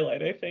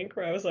Twilight, I think,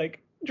 where I was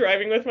like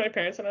driving with my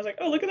parents and I was like,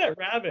 "Oh, look at that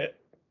rabbit."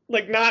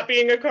 Like not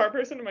being a car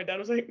person, and my dad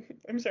was like,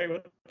 "I'm sorry,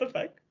 what the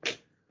fuck?"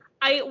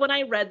 When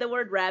I read the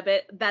word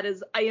rabbit,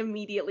 I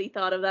immediately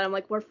thought of that. I'm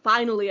like, we're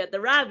finally at the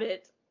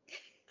rabbit.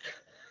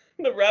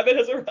 The rabbit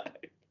has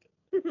arrived.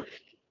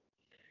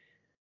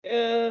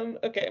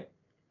 Okay.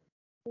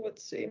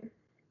 Let's see.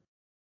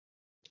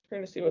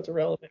 Trying to see what's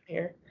relevant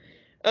here.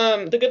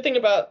 The good thing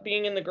about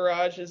being in the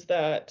garage is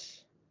that,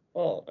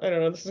 well, I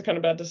don't know, this is kind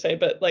of bad to say,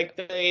 but like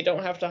they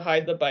don't have to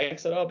hide the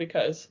bikes at all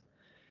because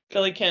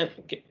Billy can't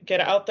get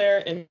out there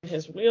in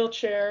his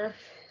wheelchair.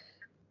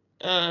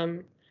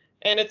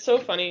 And it's so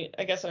funny.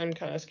 I guess I'm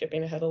kind of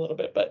skipping ahead a little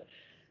bit, but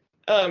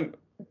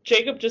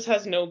Jacob just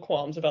has no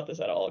qualms about this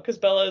at all, because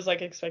Bella is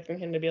like expecting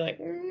him to be like,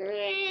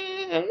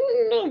 I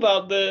don't know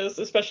about this,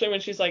 especially when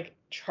she's like,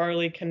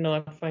 Charlie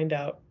cannot find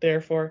out,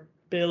 therefore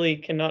Billy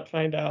cannot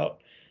find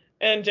out.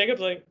 And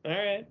Jacob's like, all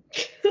right.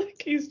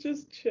 Like, he's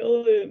just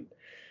chilling.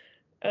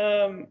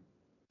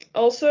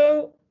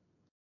 Also,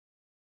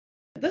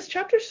 this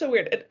chapter's so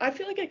weird. I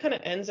feel like it kind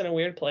of ends in a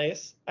weird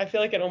place. I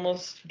feel like it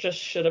almost just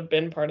should have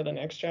been part of the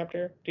next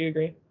chapter. Do you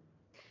agree?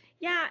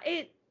 Yeah,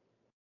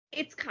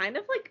 it's kind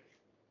of like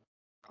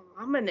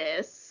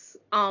ominous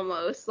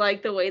almost,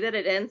 like the way that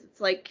it ends.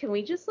 It's like, can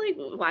we just like,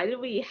 why did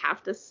we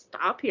have to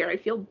stop here? I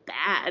feel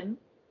bad.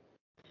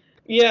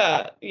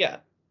 Yeah.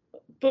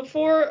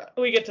 Before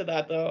we get to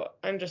that, though,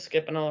 I'm just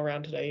skipping all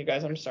around today, you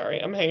guys. I'm sorry.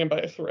 I'm hanging by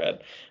a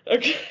thread.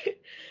 Okay.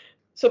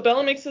 So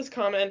Bella makes this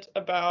comment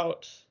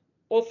about,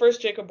 well,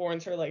 first Jacob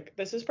warns her, like,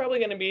 this is probably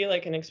going to be,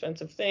 like, an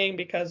expensive thing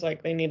because,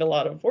 like, they need a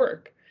lot of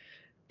work.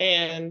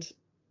 And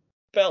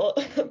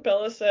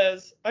Bella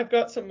says, I've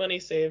got some money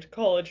saved,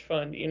 college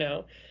fund, you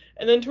know.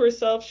 And then to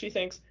herself, she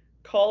thinks,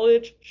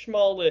 college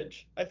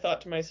schmallage, I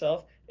thought to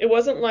myself. It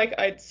wasn't like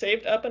I'd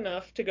saved up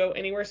enough to go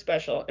anywhere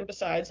special, and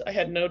besides, I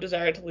had no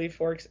desire to leave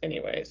Forks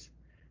anyways.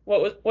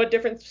 What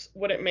difference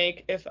would it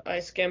make if I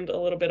skimmed a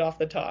little bit off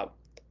the top?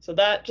 So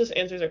that just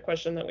answers a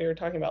question that we were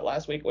talking about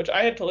last week, which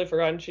I had totally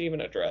forgotten she even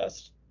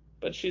addressed.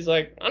 But she's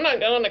like, I'm not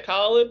going to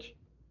college.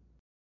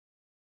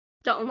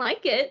 Don't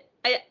like it.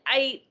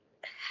 I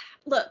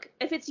look,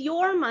 if it's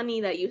your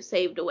money that you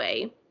saved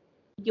away,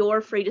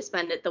 you're free to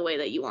spend it the way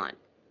that you want.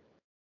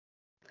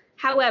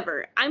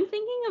 However, I'm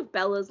thinking of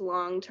Bella's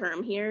long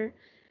term here,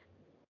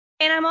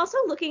 and I'm also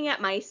looking at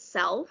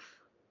myself.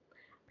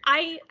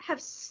 I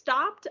have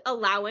stopped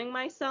allowing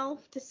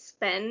myself to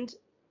spend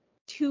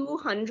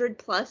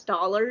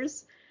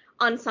 $200+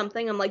 on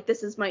something. I'm like,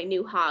 this is my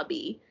new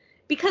hobby,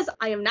 because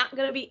I am not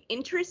going to be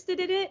interested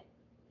in it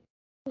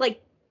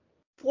like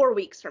 4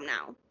 weeks from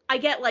now. I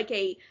get like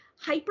a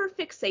hyper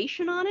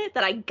fixation on it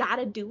that I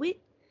gotta do it,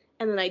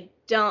 and then I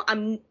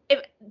don't.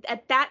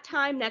 At that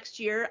time next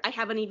year, I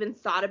haven't even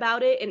thought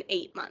about it in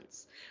 8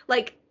 months.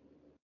 Like,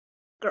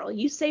 girl,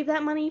 you save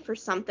that money for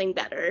something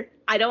better.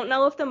 I don't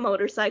know if the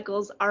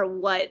motorcycles are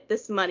what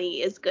this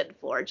money is good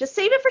for. Just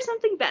save it for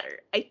something better.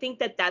 I think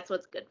that that's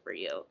what's good for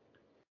you.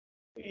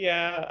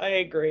 Yeah, I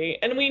agree.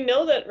 And we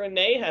know that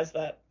Renee has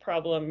that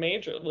problem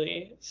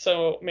majorly,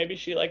 so maybe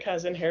she like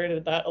has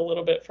inherited that a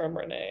little bit from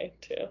Renee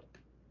too.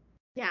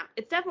 Yeah,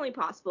 it's definitely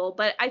possible,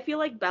 but I feel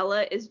like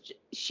Bella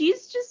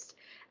she's just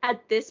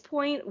at this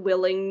point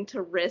willing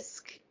to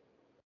risk.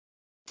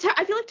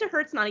 I feel like to her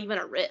it's not even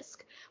a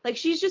risk. Like,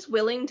 she's just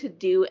willing to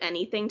do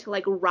anything to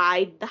like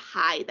ride the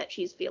high that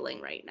she's feeling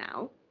right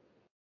now.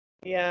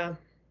 Yeah,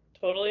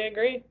 totally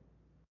agree.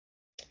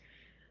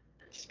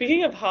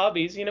 Speaking of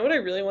hobbies, you know what I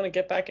really want to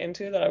get back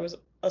into that I was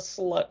a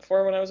slut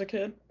for when I was a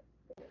kid?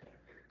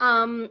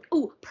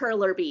 Ooh,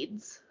 perler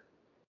beads.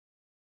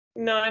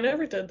 No, I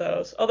never did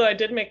those. Although I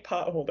did make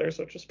pot holders,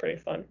 which was pretty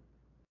fun.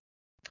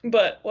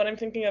 But what I'm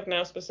thinking of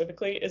now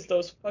specifically is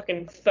those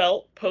fucking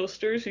felt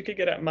posters you could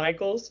get at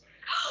Michael's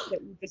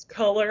that you just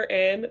color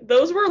in.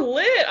 Those were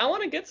lit. I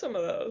want to get some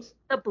of those.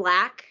 The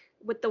black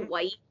with the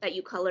white that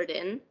you colored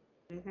in.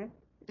 Mm-hmm.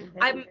 Mm-hmm.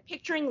 I'm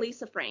picturing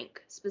Lisa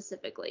Frank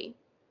specifically.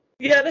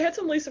 Yeah, they had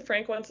some Lisa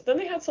Frank ones. Then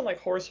they had some like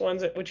horse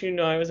ones, which you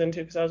know I was into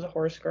because I was a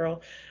horse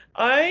girl.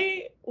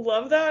 I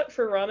love that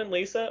for Ron and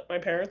Lisa, my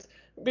parents,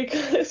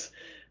 because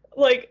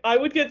like I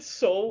would get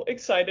so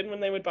excited when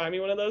they would buy me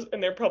one of those,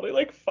 and they're probably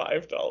like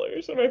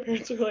 $5, and my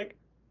parents were like,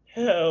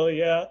 "Hell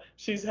yeah,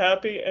 she's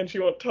happy, and she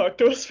won't talk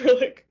to us for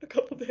like a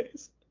couple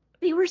days."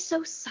 They were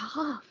so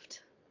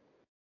soft.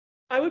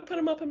 I would put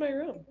them up in my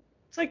room.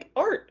 It's like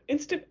art,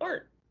 instant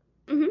art.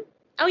 Mm-hmm.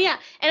 Oh yeah,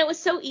 and it was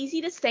so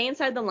easy to stay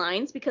inside the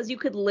lines because you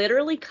could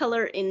literally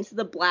color into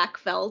the black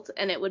felt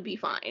and it would be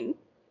fine.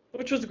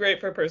 Which was great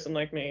for a person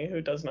like me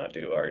who does not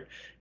do art.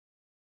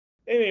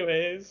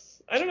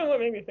 Anyways, I don't know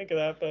what made me think of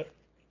that, but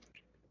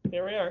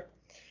here we are.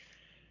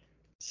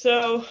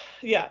 So,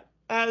 yeah,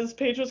 as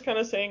Paige was kind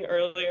of saying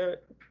earlier,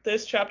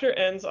 this chapter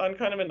ends on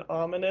kind of an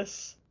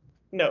ominous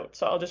note,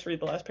 so I'll just read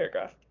the last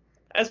paragraph.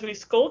 As we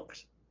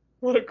skulked,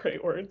 what a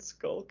great word,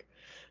 skulk.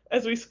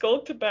 As we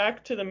skulked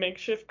back to the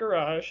makeshift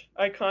garage,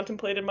 I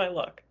contemplated my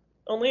luck.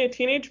 Only a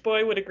teenage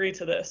boy would agree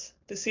to this,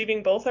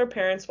 deceiving both our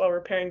parents while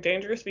repairing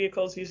dangerous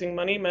vehicles using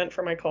money meant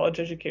for my college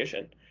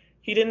education.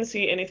 He didn't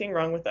see anything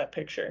wrong with that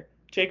picture.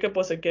 Jacob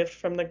was a gift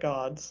from the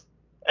gods.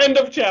 End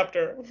of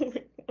chapter.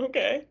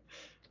 Okay.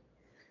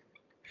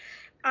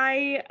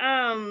 I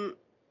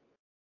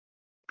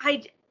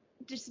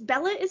just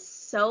Bella is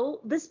so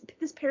this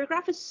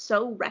paragraph is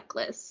so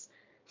reckless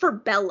for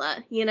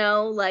Bella, you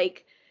know,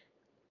 like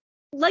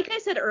I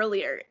said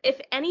earlier, if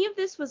any of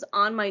this was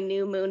on my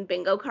new moon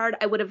bingo card,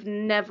 I would have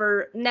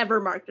never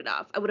marked it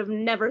off. I would have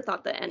never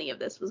thought that any of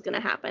this was going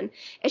to happen.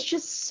 It's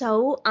just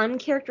so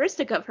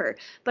uncharacteristic of her.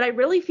 But I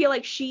really feel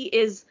like she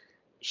is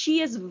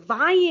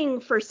vying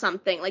for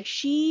something. Like,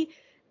 she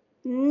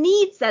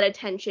needs that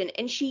attention,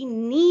 and she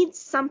needs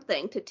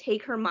something to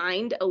take her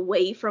mind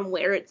away from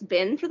where it's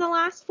been for the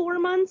last 4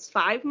 months,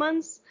 5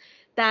 months.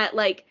 that,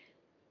 like,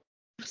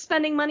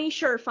 spending money,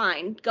 sure,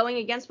 fine. Going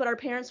against what our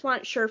parents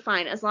want, sure,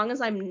 fine. As long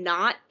as I'm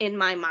not in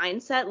my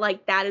mindset,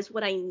 like, that is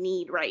what I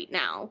need right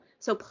now.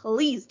 So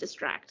please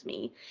distract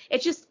me.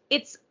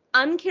 It's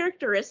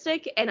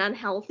uncharacteristic and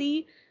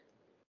unhealthy,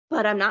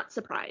 but I'm not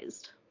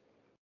surprised.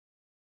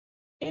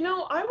 You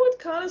know, I would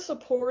kind of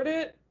support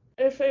it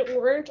if it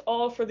weren't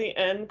all for the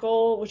end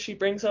goal, which she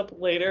brings up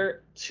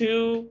later,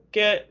 to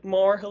get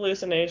more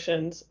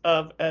hallucinations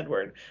of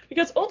Edward.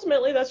 Because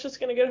ultimately, that's just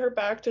going to get her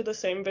back to the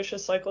same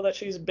vicious cycle that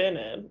she's been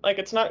in. Like,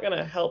 it's not going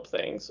to help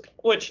things,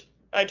 which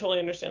I totally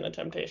understand the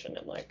temptation.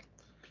 And, like,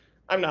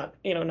 I'm not,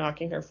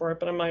 knocking her for it,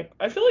 but I'm like,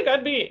 I feel like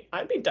I'd be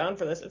down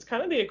for this. It's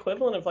kind of the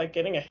equivalent of, like,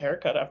 getting a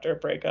haircut after a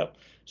breakup.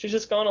 She's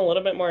just going a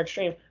little bit more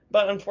extreme.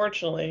 But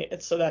unfortunately,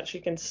 it's so that she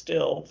can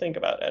still think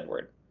about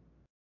Edward.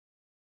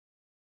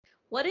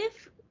 What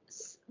if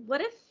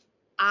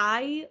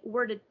I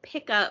were to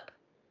pick up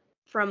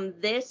from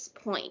this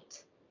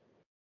point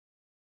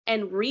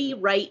and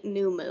rewrite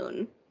New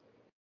Moon,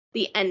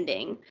 the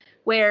ending,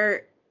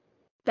 where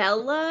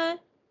Bella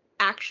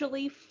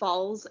actually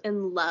falls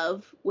in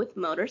love with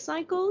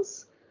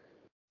motorcycles,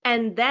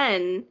 and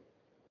then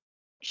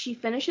she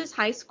finishes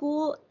high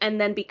school and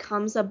then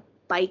becomes a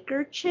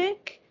biker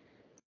chick,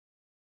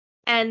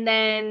 and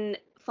then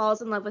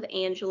falls in love with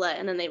Angela,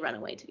 and then they run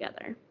away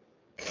together.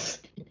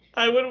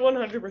 I would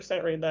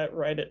 100% read that,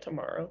 write it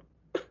tomorrow.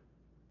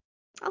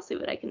 I'll see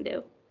what I can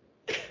do.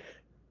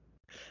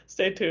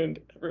 Stay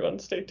tuned, everyone.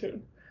 Stay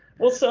tuned.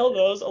 We'll sell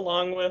those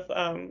along with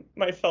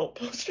my felt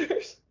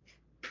posters.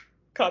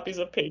 Copies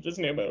of Paige's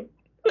New Moon.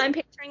 I'm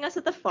picturing us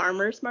at the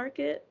farmer's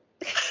market.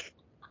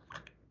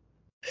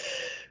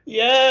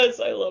 Yes,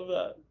 I love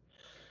that.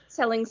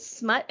 Selling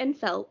smut and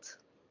felt.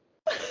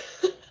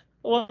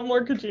 What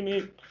more could you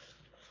need?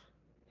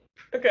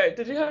 Okay,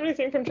 did you have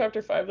anything from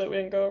chapter 5 that we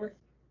didn't go over?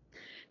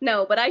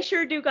 No, but I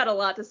sure do got a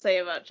lot to say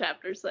about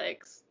chapter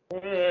 6.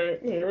 Alright,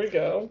 here we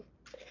go.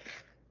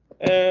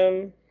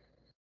 Where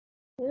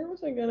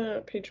was I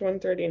gonna? Page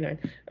 139.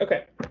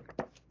 Okay.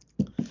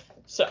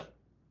 So,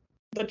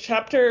 the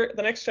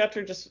next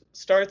chapter just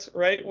starts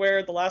right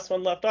where the last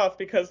one left off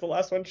because the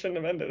last one shouldn't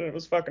have ended and it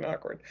was fucking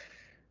awkward.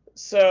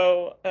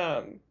 So,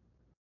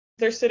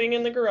 they're sitting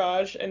in the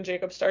garage and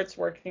Jacob starts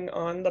working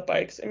on the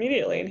bikes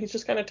immediately and he's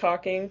just kind of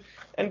talking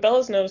and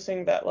Bella's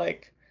noticing that,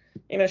 like,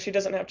 she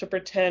doesn't have to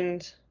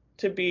pretend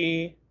to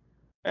be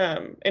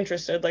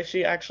interested. Like,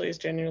 she actually is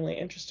genuinely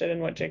interested in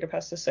what Jacob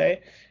has to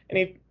say. And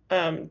he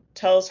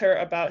tells her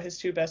about his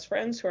two best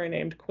friends who are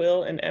named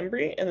Quill and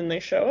Embry, and then they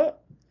show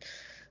up.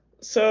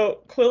 So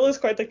Quill is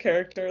quite the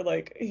character.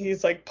 Like,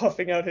 he's like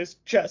puffing out his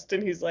chest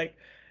and he's like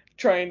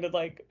trying to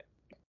like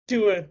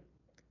do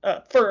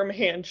a firm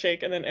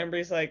handshake, and then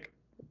Embry's like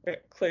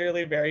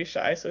clearly very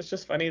shy. So it's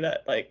just funny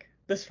that like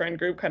this friend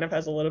group kind of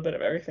has a little bit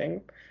of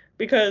everything,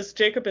 because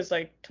Jacob is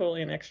like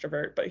totally an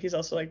extrovert, but he's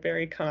also like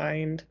very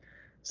kind.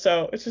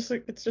 So it's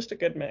just a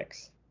good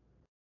mix.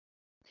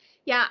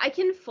 Yeah, I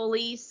can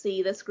fully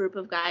see this group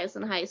of guys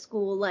in high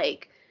school,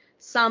 like,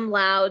 some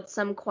loud,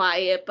 some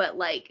quiet, but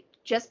like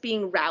just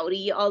being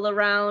rowdy all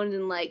around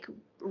and like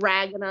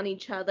ragging on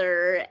each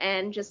other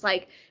and just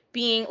like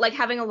being like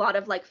having a lot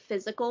of like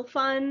physical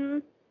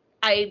fun.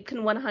 I can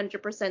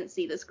 100%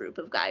 see this group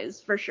of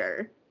guys for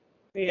sure.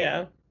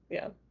 Yeah,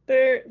 yeah.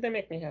 They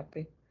make me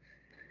happy.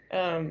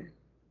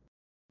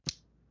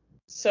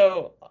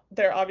 So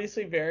they're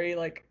obviously very,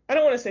 like, I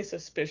don't want to say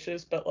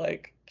suspicious, but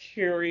like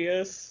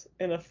curious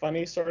in a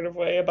funny sort of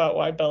way about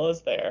why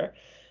Bella's there.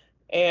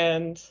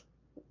 And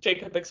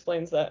Jacob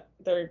explains that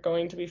they're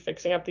going to be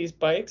fixing up these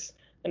bikes,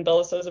 and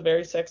Bella says a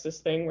very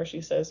sexist thing where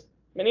she says,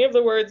 "Many of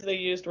the words they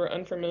used were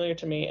unfamiliar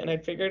to me, and I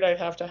figured I'd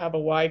have to have a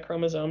Y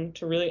chromosome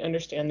to really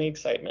understand the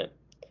excitement."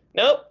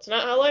 Nope, it's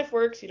not how life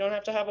works. You don't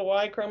have to have a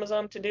Y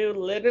chromosome to do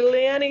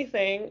literally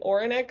anything,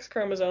 or an X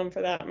chromosome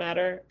for that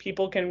matter.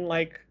 People can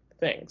like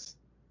things,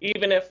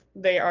 even if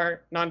they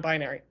are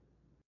non-binary.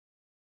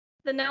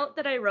 The note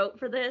that I wrote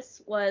for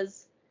this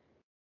was,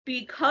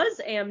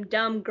 because am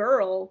dumb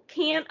girl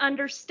can't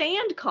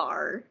understand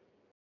car.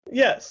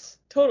 Yes,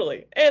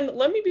 totally. And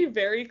let me be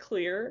very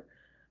clear.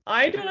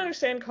 I don't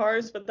understand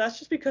cars, but that's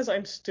just because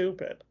I'm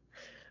stupid.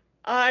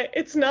 I'm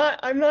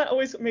not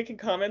always making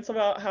comments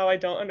about how I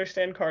don't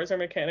understand cars or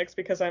mechanics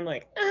because I'm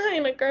like,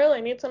 I'm a girl, I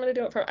need someone to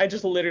do it for. I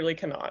just literally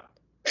cannot.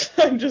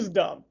 I'm just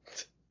dumb.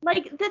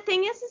 Like, the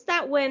thing is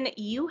that when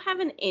you have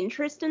an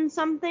interest in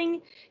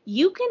something,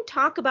 you can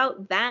talk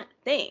about that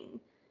thing.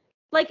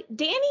 Like,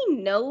 Danny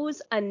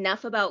knows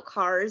enough about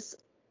cars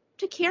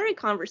to carry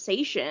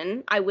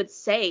conversation, I would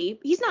say.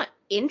 He's not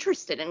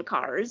interested in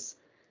cars,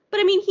 but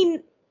I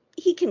mean,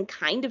 he can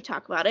kind of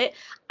talk about it.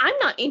 I'm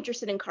not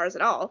interested in cars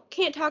at all.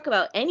 Can't talk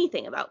about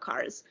anything about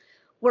cars.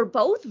 We're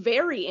both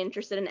very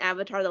interested in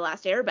Avatar: The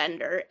Last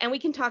Airbender, and we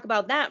can talk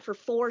about that for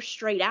 4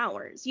 straight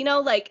hours.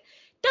 Like,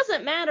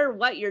 doesn't matter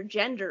what your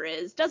gender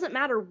is, doesn't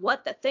matter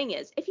what the thing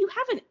is. If you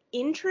have an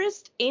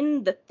interest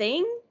in the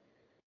thing,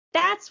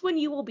 that's when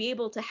you will be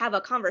able to have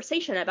a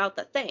conversation about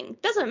the thing.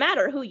 Doesn't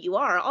matter who you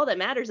are. All that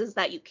matters is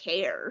that you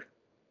care.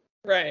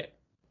 Right.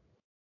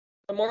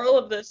 The moral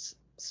of this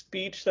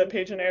speech that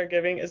Paige and I are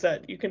giving is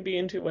that you can be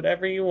into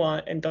whatever you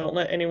want and don't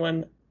let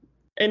anyone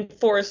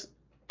enforce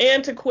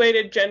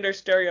antiquated gender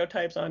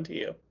stereotypes onto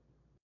you.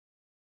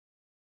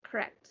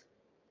 Correct.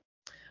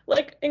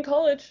 Like in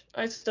college,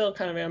 I still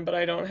kind of am, but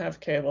I don't have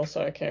cable,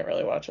 so I can't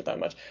really watch it that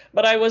much.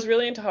 But I was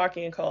really into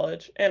hockey in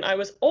college, and I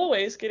was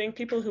always getting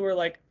people who were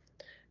like,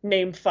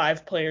 name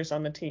 5 players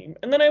on the team.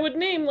 And then I would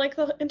name like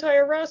the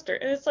entire roster,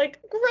 and it's like,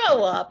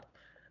 grow up.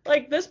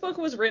 Like, this book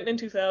was written in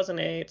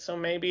 2008, so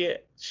maybe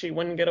she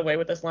wouldn't get away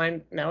with this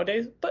line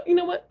nowadays, but you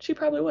know what? She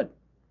probably would.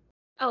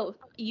 Oh,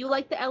 you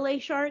like the LA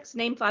Sharks?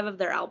 Name 5 of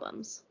their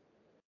albums.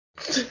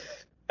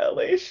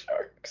 LA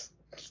Sharks.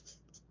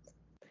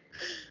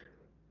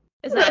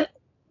 Is that...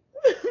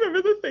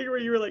 Remember the thing where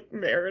you were like,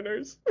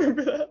 Mariners?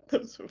 Remember that?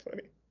 That was so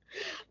funny.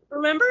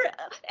 Remember?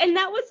 And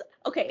that was...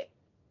 Okay.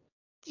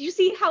 Do you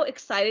see how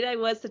excited I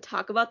was to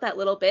talk about that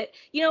little bit?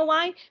 You know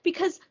why?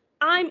 Because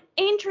I'm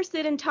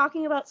interested in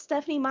talking about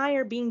Stephenie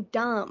Meyer being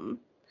dumb.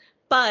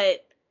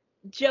 But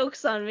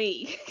joke's on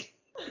me.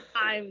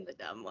 I'm the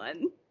dumb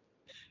one.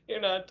 You're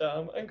not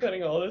dumb. I'm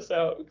cutting all this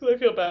out because I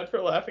feel bad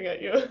for laughing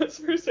at you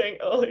for saying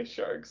LA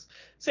Sharks.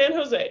 San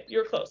Jose,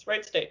 you're close.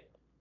 Right state.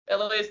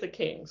 LA is the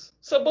Kings.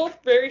 So both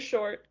very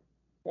short,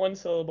 1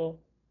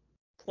 syllable,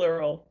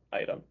 plural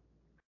item.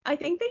 I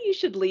think that you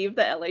should leave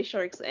the LA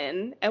Sharks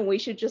in, and we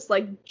should just,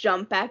 like,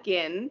 jump back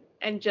in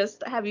and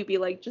just have you be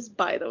like, just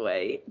by the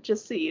way,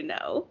 just so you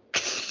know.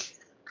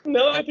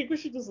 No, I think we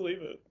should just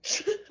leave it.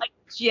 I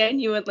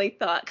genuinely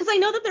thought, because I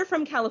know that they're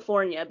from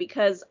California,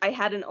 because I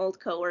had an old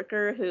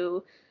coworker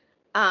who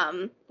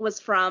was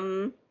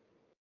from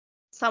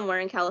somewhere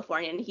in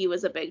California, and he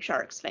was a big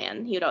Sharks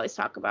fan. He would always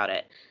talk about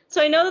it.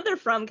 So I know that they're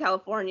from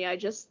California. I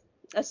just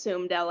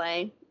assumed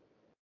LA.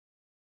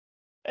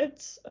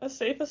 It's a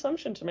safe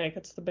assumption to make.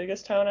 It's the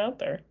biggest town out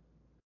there.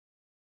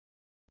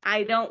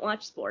 I don't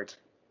watch sport.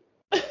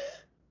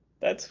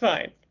 That's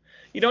fine.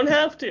 You don't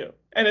have to.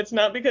 And it's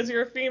not because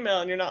you're a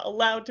female and you're not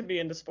allowed to be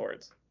into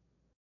sports.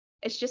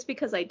 It's just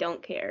because I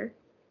don't care.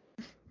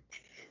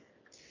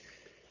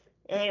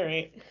 All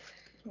right.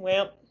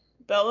 Well,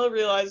 Bella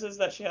realizes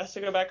that she has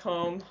to go back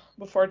home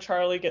before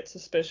Charlie gets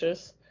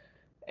suspicious.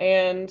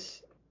 And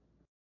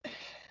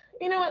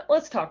you know what?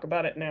 Let's talk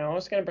about it now. I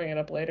was going to bring it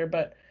up later,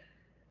 but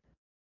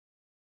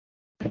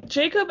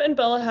Jacob and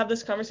Bella have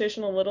this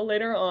conversation a little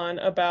later on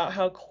about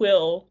how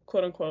Quill,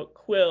 quote unquote,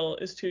 Quill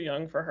is too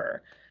young for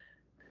her.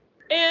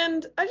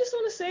 And I just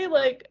want to say,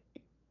 like,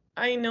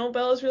 I know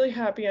Bella's really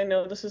happy. I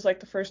know this is like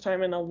the first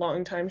time in a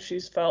long time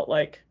she's felt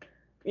like,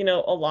 you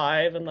know,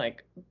 alive and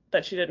like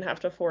that she didn't have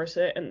to force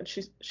it. And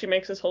she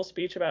makes this whole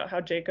speech about how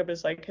Jacob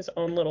is like his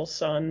own little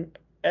son,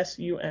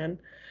 S-U-N.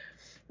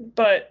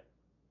 But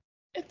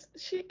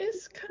she's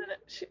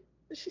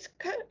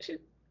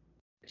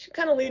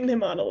kind of leading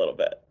him on a little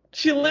bit.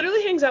 She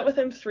literally hangs out with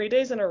him 3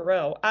 days in a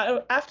row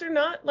after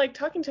not like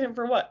talking to him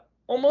for what,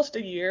 almost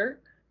a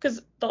year,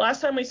 because the last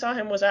time we saw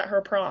him was at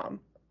her prom,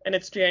 and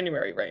it's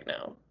January right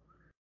now.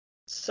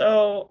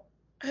 So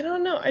I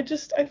don't know. I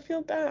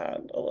feel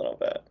bad a little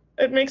bit.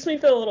 It makes me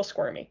feel a little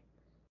squirmy.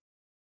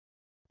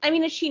 I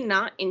mean, is she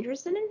not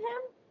interested in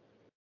him?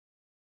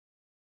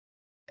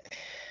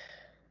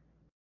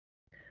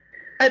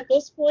 At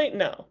this point,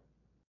 no.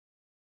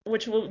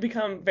 Which will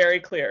become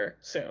very clear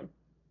soon.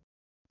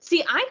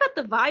 See, I got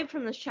the vibe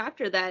from this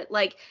chapter that,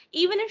 like,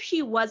 even if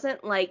she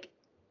wasn't, like,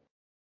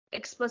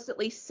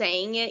 explicitly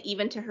saying it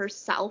even to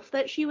herself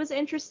that she was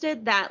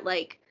interested, that,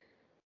 like,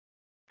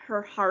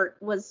 her heart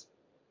was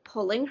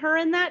pulling her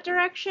in that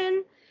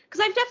direction.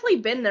 Because I've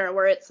definitely been there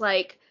where it's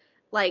like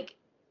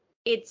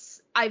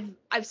it's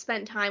I've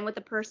spent time with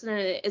the person and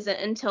it isn't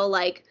until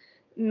like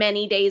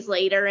many days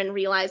later and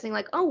realizing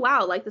like, oh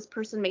wow, like this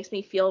person makes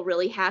me feel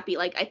really happy,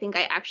 like I think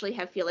I actually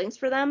have feelings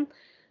for them.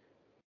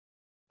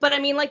 But I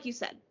mean, like you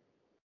said,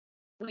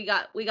 we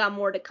got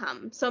more to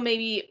come. So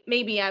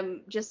maybe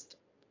I'm just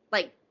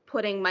like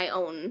putting my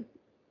own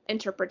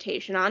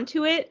interpretation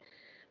onto it.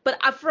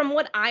 But from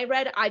what I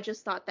read, I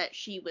just thought that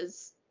she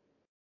was,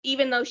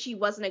 even though she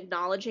wasn't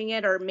acknowledging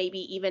it or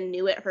maybe even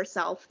knew it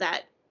herself,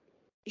 that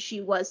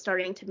she was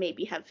starting to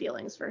maybe have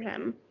feelings for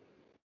him.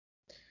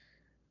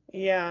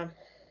 Yeah.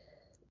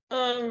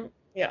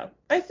 Yeah.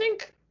 I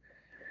think,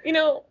 you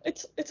know,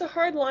 it's a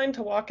hard line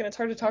to walk and it's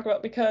hard to talk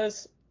about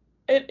because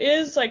it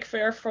is like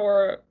fair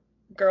for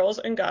girls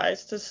and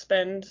guys to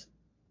spend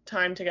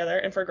time together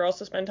and for girls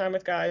to spend time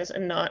with guys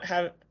and not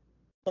have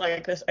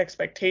like this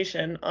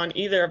expectation on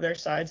either of their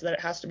sides that it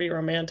has to be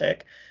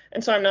romantic.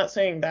 And so I'm not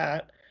saying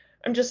that.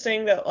 I'm just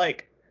saying that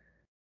like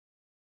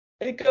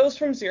it goes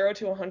from 0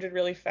 to 100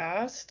 really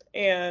fast,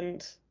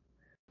 and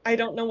I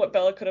don't know what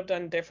Bella could have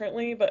done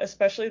differently, but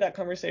especially that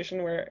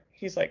conversation where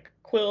he's like,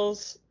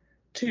 Quill's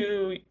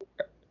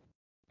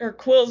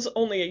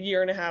only a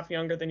year and a half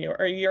younger than you,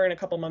 or a year and a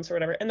couple months or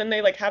whatever. And then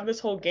they like have this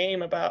whole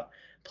game about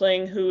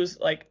playing who's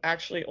like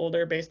actually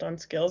older based on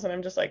skills. And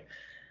I'm just like,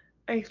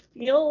 I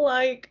feel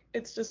like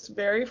it's just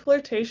very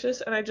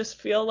flirtatious. And I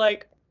just feel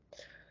like,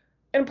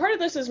 and part of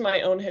this is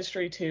my own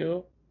history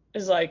too,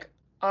 is like,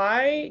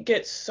 I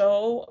get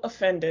so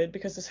offended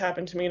because this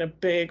happened to me in a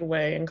big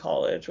way in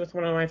college with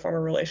one of my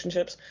former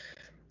relationships.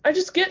 I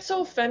just get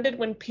so offended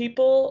when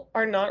people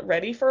are not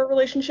ready for a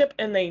relationship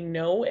and they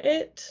know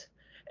it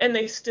and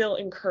they still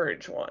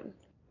encourage one.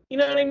 You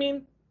know what I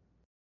mean?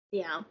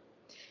 Yeah.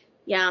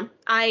 Yeah.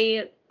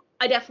 I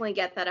definitely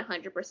get that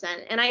 100%.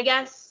 And I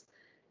guess,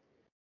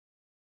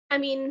 I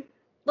mean,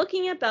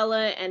 looking at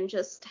Bella and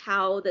just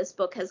how this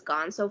book has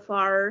gone so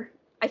far,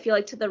 I feel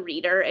like to the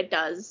reader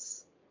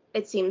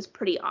it seems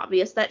pretty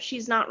obvious that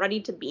she's not ready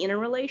to be in a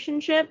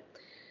relationship.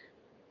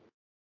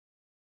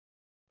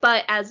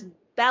 But as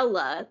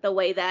Bella, the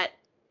way that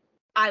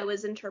I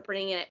was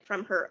interpreting it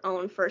from her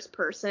own first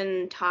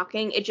person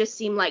talking, it just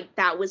seemed like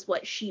that was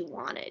what she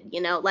wanted,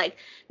 you know? Like,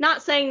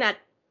 not saying that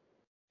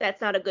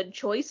that's not a good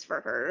choice for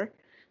her,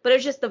 but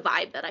it's just the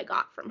vibe that I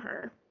got from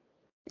her.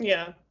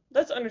 Yeah,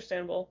 that's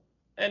understandable.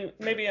 And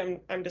maybe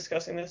I'm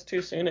discussing this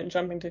too soon and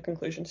jumping to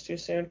conclusions too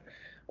soon.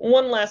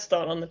 One last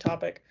thought on the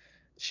topic.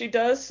 She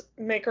does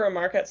make a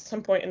remark at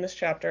some point in this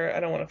chapter. I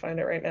don't want to find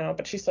it right now,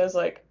 but she says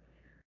like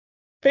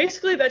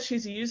basically that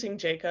she's using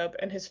Jacob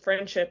and his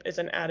friendship is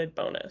an added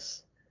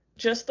bonus.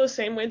 Just the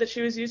same way that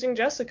she was using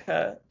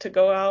Jessica to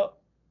go out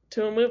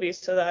to a movie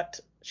so that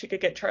she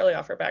could get Charlie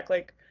off her back.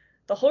 Like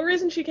the whole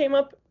reason she came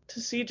up to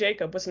see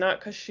Jacob was not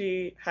because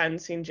she hadn't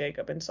seen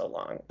Jacob in so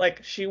long.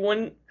 Like she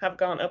wouldn't have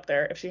gone up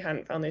there if she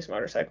hadn't found these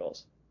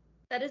motorcycles.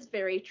 That is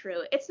very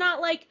true. It's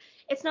not like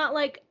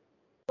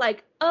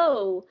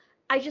oh,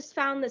 I just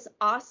found this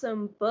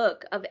awesome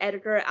book of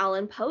Edgar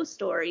Allan Poe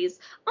stories.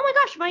 Oh my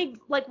gosh, my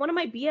like one of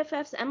my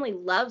BFFs, Emily,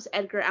 loves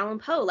Edgar Allan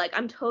Poe. Like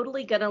I'm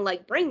totally gonna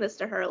like bring this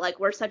to her. Like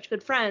we're such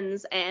good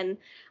friends and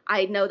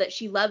I know that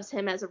she loves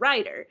him as a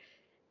writer.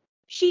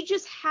 She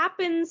just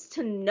happens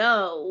to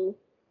know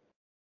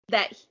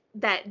that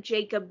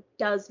Jacob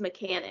does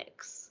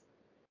mechanics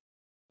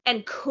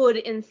and could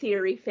in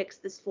theory fix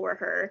this for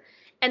her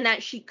and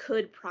that she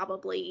could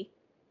probably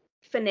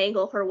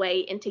finagle her way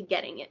into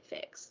getting it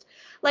fixed.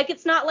 Like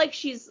it's not like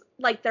she's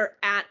like they're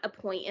at a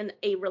point in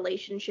a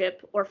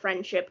relationship or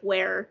friendship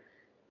where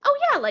oh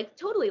yeah, like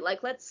totally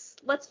like let's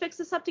fix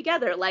this up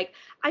together. Like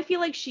I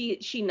feel like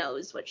she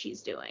knows what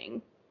she's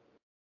doing.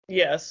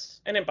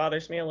 Yes, and it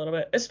bothers me a little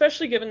bit,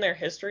 especially given their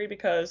history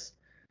because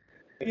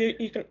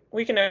you can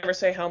we can never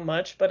say how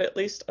much, but at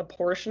least a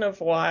portion of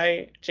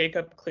why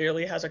Jacob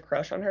clearly has a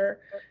crush on her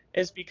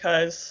is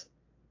because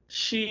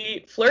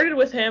she flirted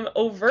with him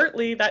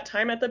overtly that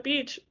time at the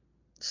beach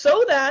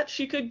so that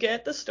she could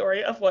get the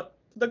story of what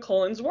the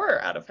Cullens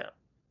were out of him.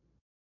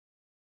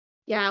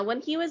 Yeah,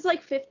 when he was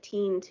like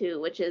 15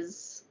 too, which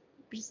is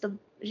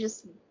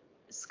just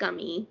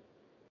scummy.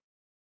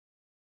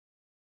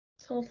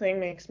 This whole thing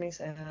makes me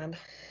sad.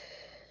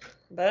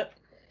 But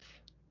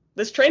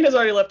this train has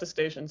already left the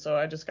station, so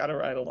I just gotta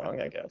ride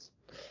along, I guess.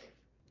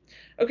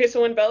 Okay,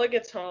 so when Bella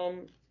gets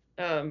home,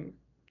 um,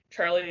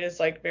 Charlie is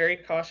like very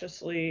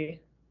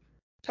cautiously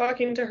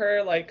talking to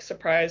her, like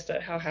surprised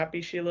at how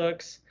happy she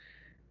looks.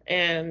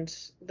 And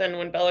then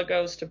when Bella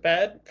goes to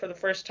bed for the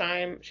first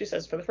time, she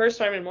says, for the first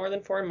time in more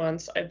than 4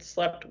 months, I'd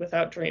slept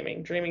without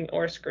dreaming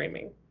or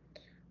screaming,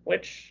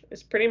 which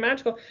is pretty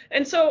magical.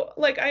 And so,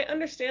 like, I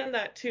understand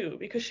that too,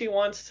 because she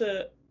wants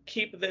to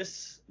keep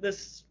this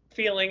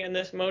feeling and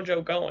this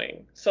mojo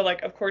going. So,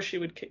 like, of course, she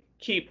would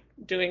keep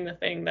doing the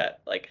thing that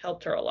like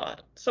helped her a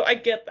lot. So I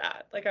get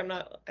that. Like, I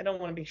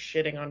don't want to be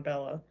shitting on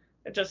Bella.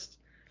 I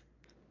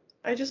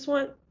just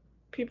want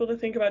people to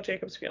think about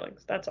Jacob's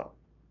feelings. That's all.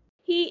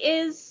 He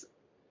is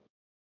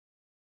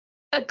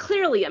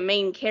clearly a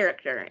main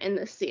character in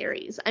this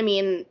series. I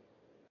mean,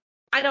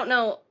 I don't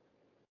know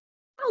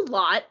a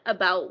lot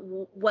about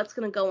what's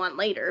going to go on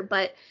later,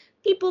 but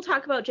people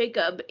talk about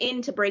Jacob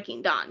into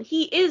Breaking Dawn.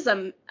 He is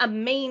a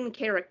main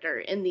character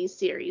in these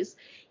series.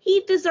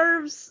 He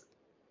deserves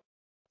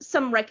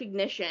some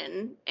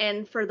recognition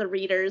and for the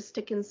readers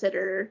to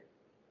consider,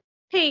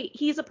 hey,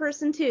 he's a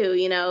person too,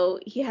 you know,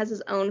 he has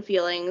his own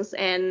feelings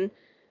and,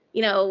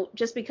 you know,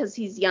 just because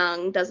he's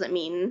young doesn't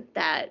mean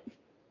that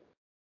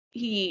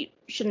he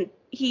shouldn't,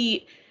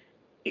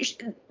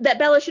 that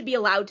Bella should be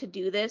allowed to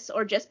do this,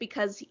 or just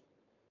because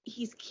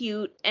he's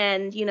cute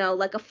and, you know,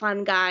 like a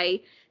fun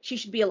guy, she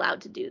should be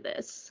allowed to do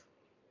this.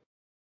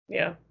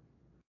 Yeah,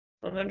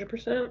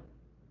 100%.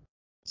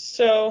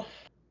 So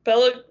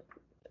Bella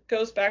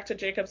goes back to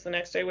Jacob's the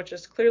next day, which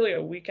is clearly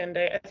a weekend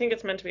day. I think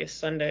it's meant to be a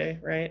Sunday,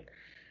 right?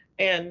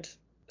 And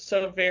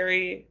so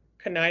very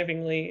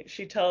connivingly,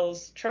 she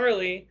tells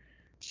Charlie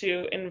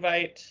to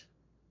invite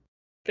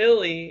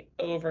Billy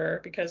over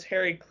because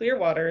Harry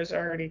Clearwater is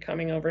already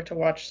coming over to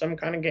watch some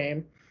kind of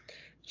game.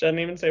 She doesn't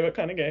even say what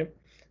kind of game.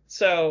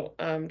 So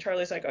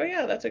Charlie's like, oh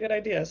yeah, that's a good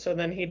idea. So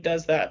then he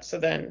does that. So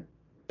then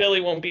Billy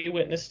won't be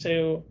witness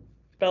to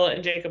Bella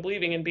and Jacob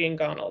leaving and being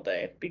gone all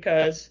day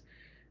because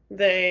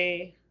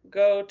they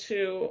go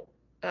to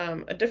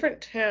a different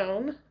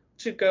town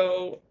to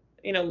go,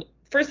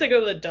 first they go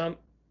to the dump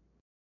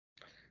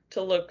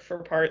to look for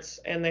parts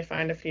and they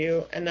find a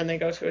few, and then they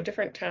go to a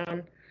different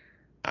town.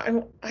 I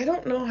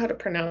don't know how to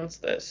pronounce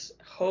this.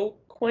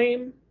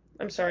 Hoquame?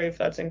 I'm sorry if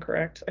that's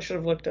incorrect. I should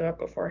have looked it up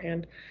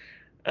beforehand.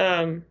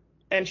 And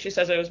she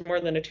says it was more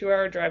than a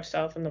 2-hour drive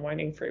south in the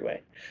winding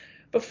freeway.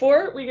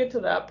 Before we get to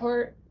that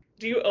part,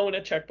 do you own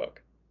a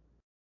checkbook?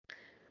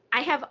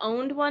 I have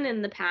owned one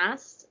in the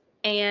past,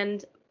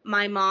 and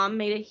my mom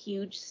made a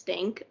huge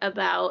stink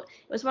about it.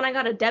 Was when I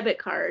got a debit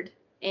card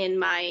in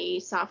my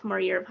sophomore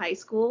year of high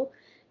school,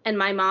 and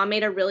my mom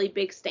made a really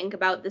big stink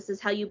about this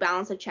is how you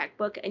balance a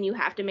checkbook, and you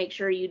have to make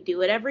sure you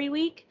do it every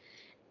week.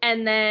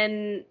 And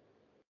then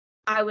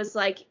I was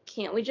like,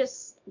 can't we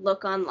just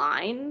look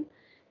online?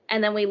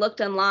 And then we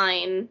looked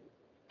online,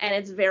 and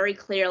it's very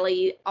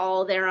clearly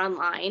all there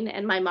online.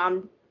 And my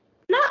mom,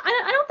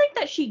 I don't think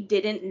that she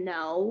didn't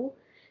know.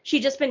 She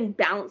just been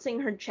balancing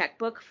her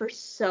checkbook for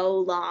so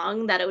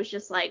long that it was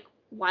just like,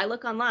 why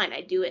look online?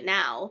 I do it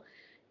now.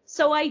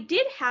 So I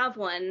did have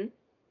one.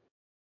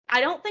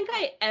 I don't think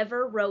I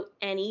ever wrote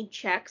any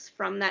checks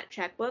from that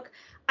checkbook.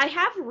 I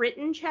have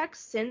written checks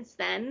since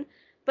then,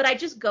 but I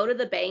just go to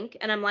the bank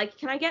and I'm like,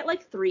 can I get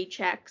like 3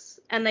 checks?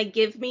 And they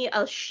give me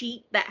a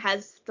sheet that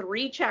has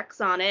 3 checks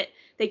on it.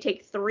 They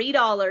take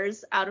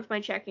 $3 out of my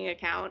checking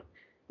account,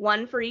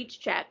 one for each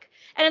check.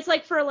 And it's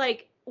like for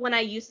like when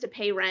I used to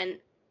pay rent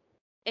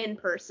in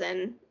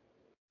person,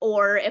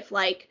 or if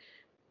like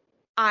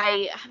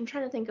I'm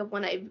trying to think of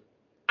when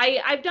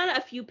I've done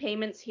a few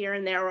payments here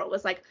and there where it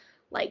was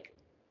like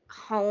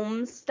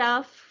home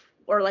stuff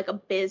or like a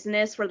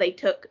business where they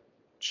took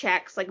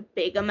checks, like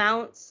big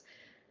amounts.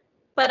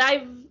 But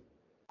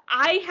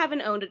I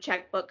haven't owned a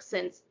checkbook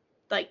since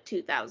like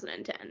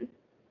 2010.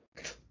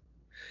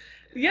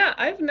 Yeah,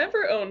 I've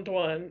never owned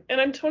one,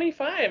 and I'm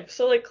 25,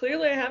 so like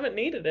clearly I haven't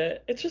needed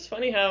it. It's just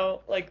funny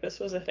how like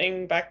this was a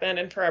thing back then,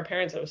 and for our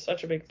parents it was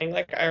such a big thing.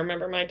 Like I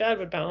remember my dad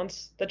would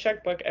balance the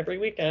checkbook every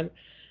weekend,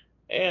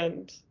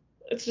 and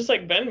it's just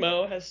like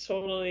Venmo has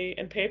totally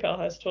and PayPal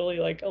has totally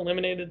like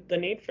eliminated the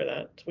need for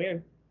that. It's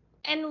weird.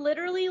 And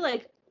literally,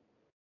 like,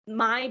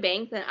 my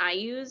bank that I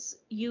use,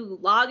 you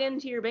log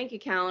into your bank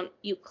account,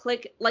 you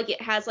click, like,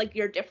 it has like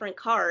your different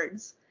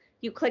cards.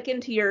 You click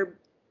into your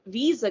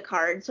Visa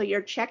card, so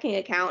your checking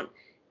account,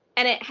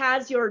 and it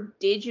has your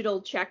digital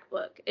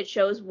checkbook. It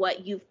shows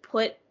what you've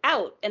put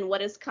out and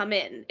what has come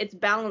in. It's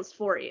balanced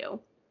for you.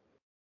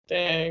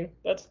 Dang,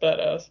 that's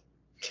badass.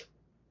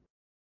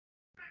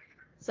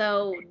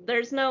 So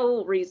there's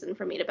no reason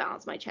for me to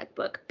balance my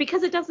checkbook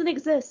because it doesn't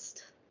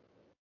exist.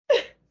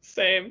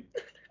 Same.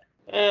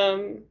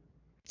 Um,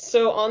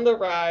 so on the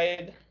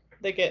ride,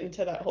 they get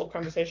into that whole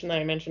conversation that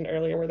I mentioned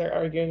earlier where they're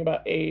arguing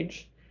about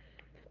age.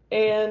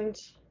 And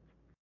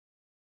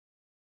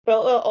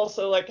Bella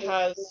also like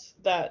has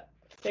that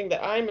thing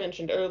that I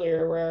mentioned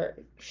earlier where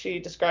she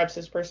describes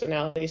his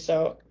personality.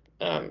 So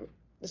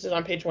this is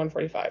on page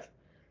 145.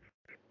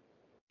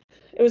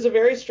 It was a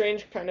very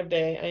strange kind of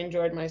day. I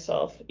enjoyed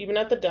myself, even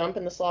at the dump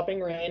in the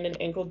slopping rain and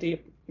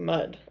ankle-deep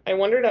mud. I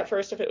wondered at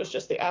first if it was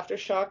just the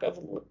aftershock of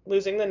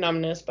losing the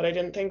numbness, but I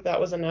didn't think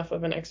that was enough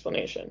of an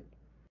explanation.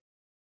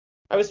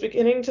 I was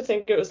beginning to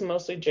think it was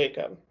mostly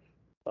Jacob.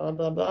 Blah,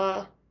 blah,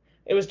 blah.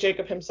 It was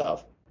Jacob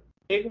himself.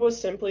 Jacob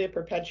was simply a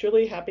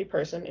perpetually happy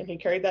person, and he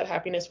carried that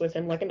happiness with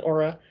him like an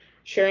aura,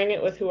 sharing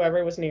it with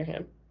whoever was near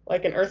him.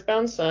 Like an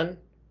earthbound sun,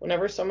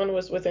 whenever someone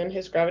was within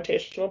his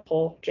gravitational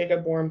pull,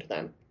 Jacob warmed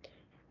them.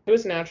 It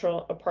was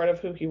natural, a part of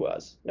who he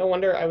was. No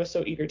wonder I was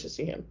so eager to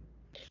see him.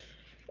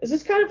 Is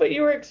this kind of what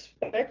you were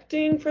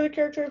expecting for the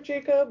character of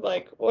Jacob?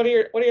 Like, what are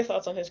your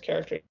thoughts on his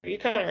character? You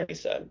kind of already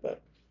said,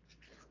 but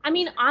I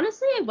mean,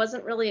 honestly, I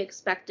wasn't really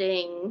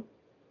expecting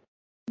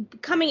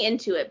coming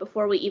into it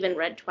before we even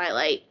read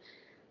Twilight.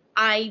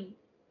 I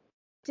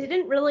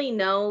didn't really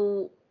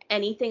know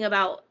anything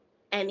about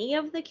any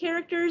of the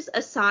characters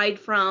aside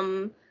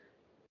from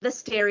the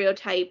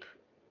stereotype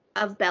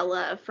of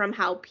Bella from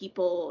how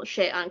people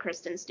shit on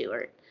Kristen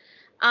Stewart.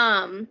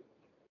 Um,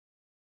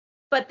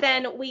 but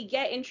then we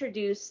get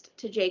introduced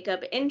to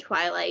Jacob in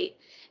Twilight,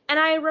 and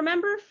I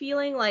remember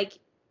feeling like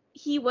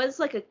he was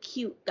like a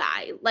cute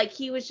guy. Like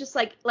he was just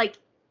like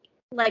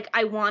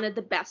I wanted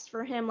the best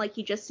for him. Like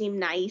he just seemed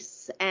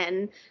nice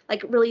and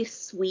like really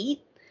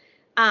sweet.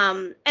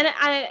 And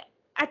I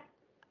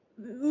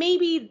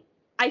maybe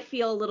I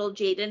feel a little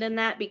jaded in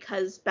that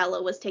because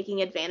Bella was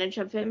taking advantage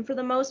of him for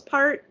the most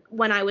part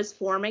when I was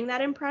forming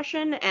that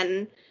impression,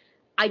 and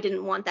I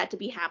didn't want that to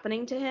be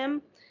happening to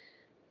him.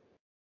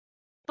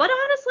 But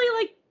honestly,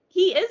 like,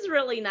 he is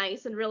really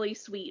nice and really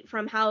sweet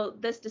from how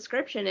this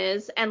description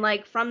is, and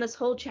like from this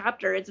whole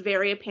chapter, it's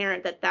very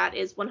apparent that that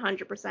is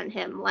 100%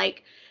 him.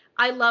 Like,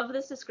 I love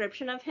this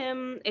description of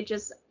him.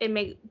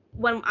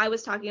 When I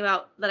was talking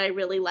about that I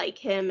really like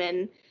him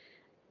and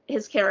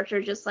his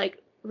character just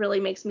like really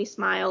makes me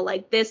smile.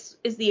 Like this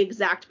is the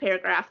exact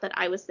paragraph that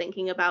I was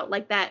thinking about.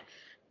 Like that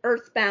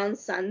earthbound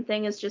sun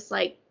thing is just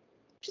like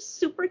just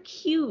super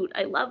cute.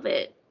 I love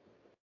it.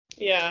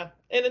 yeah,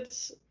 and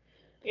it's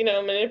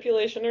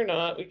manipulation or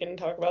not, we can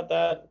talk about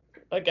that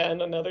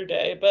again another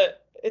day.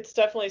 But it's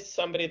definitely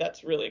somebody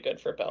that's really good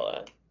for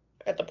Bella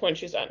at the point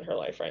she's at in her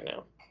life right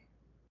now.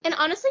 And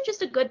honestly,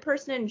 just a good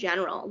person in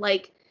general.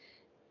 Like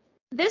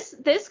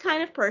This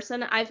kind of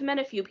person, I've met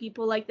a few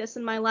people like this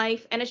in my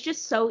life, and it's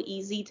just so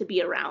easy to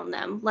be around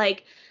them.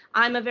 Like,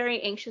 I'm a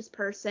very anxious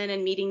person,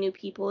 and meeting new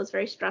people is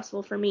very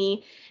stressful for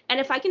me. And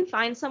if I can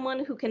find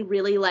someone who can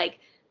really like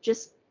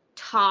just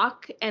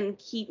talk and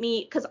keep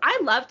me, because I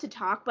love to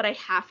talk, but I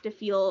have to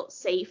feel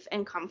safe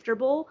and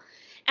comfortable.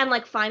 And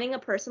like finding a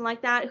person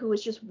like that who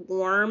is just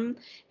warm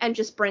and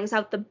just brings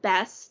out the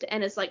best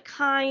and is like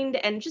kind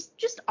and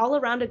just all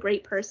around a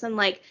great person,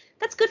 like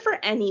that's good for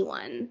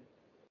anyone.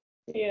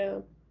 Yeah,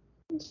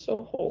 it's so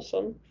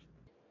wholesome.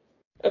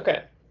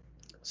 Okay,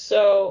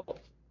 so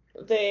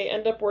they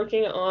end up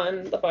working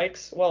on the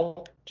bikes.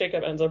 Well,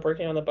 Jacob ends up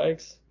working on the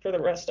bikes for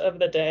the rest of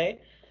the day,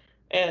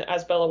 and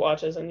as Bella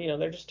watches, and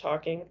they're just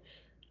talking.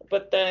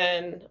 But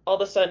then all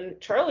of a sudden,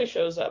 Charlie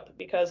shows up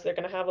because they're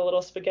gonna have a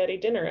little spaghetti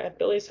dinner at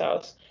Billy's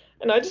house.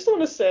 And I just want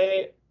to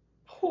say,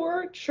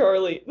 poor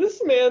Charlie.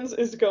 This man's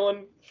is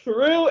going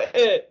through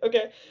it.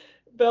 Okay,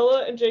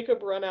 Bella and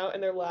Jacob run out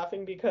and they're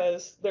laughing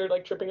because they're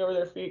like tripping over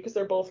their feet because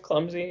they're both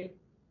clumsy.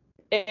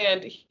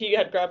 And he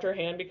had grabbed her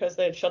hand because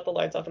they had shut the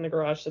lights off in the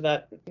garage so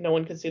that no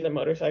one could see the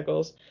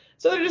motorcycles.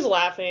 So they're just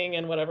laughing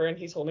and whatever, and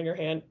he's holding her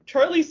hand.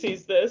 Charlie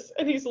sees this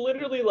and he's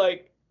literally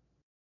like,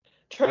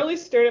 Charlie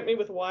stared at me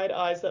with wide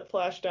eyes that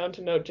flashed down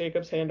to note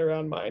Jacob's hand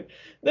around mine.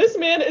 This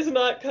man is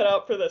not cut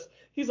out for this.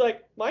 He's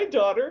like, my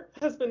daughter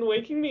has been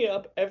waking me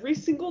up every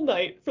single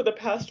night for the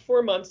past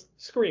 4 months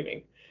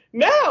screaming.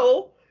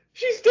 Now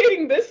she's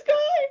dating this guy?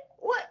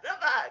 What the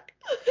fuck?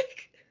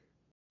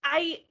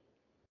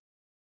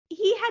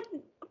 He had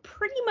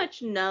pretty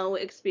much no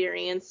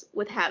experience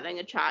with having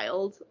a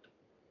child,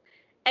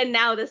 and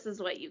now this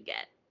is what you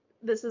get.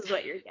 This is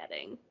what you're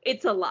getting.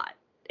 It's a lot.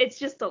 It's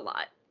just a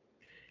lot.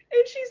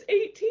 And she's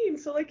 18,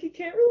 so like he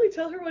can't really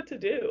tell her what to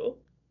do.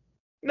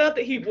 Not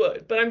that he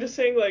would, but I'm just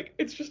saying like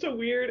it's just a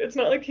weird, it's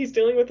not like he's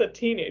dealing with a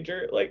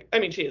teenager. Like, I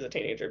mean, she is a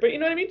teenager, but you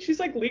know what I mean? She's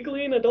like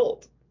legally an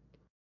adult.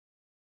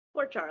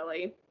 Poor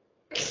Charlie.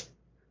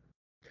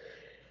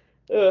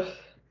 Ugh.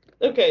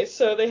 Okay,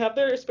 so they have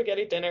their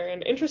spaghetti dinner,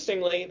 and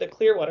interestingly, the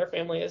Clearwater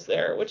family is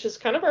there, which is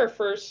kind of our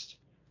first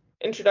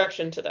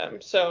introduction to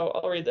them. So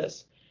I'll read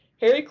this.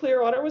 Harry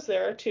Clearwater was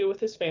there, too, with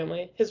his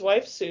family, his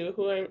wife Sue,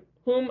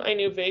 whom I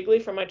knew vaguely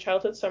from my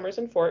childhood summers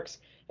in Forks,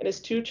 and his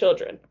 2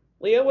 children.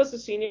 Leah was a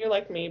senior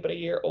like me, but a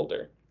year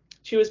older.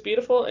 She was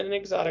beautiful in an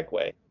exotic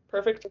way.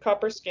 Perfect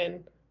copper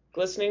skin,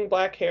 glistening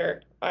black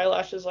hair,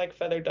 eyelashes like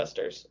feather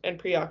dusters, and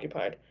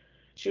preoccupied.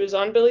 She was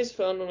on Billy's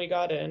phone when we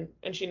got in,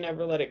 and she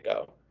never let it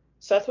go.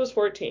 Seth was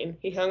 14.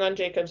 He hung on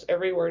Jacob's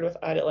every word with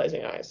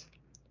idolizing eyes.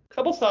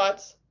 Couple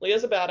thoughts.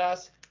 Leah's a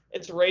badass.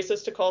 It's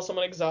racist to call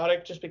someone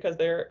exotic just because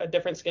they're a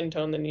different skin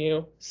tone than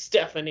you.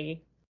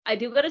 Stephanie. I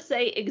do gotta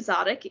say,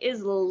 exotic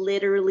is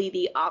literally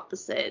the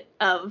opposite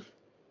of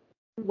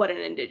what an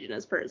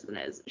indigenous person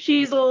is.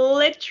 She's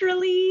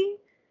literally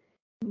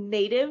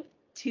native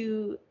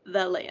to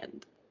the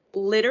land.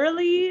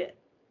 Literally,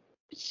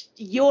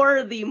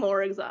 you're the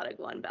more exotic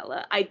one,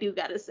 Bella. I do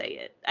gotta say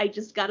it. I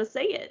just gotta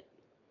say it.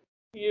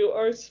 You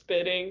are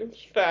spitting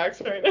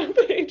facts right now,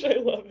 Paige. I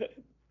love it.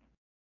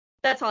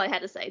 That's all I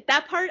had to say.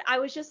 That part, I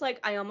was just like,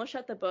 I almost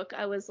shut the book.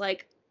 I was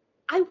like,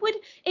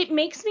 it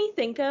makes me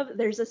think of,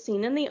 there's a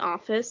scene in The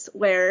Office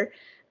where,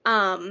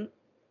 do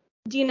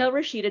you know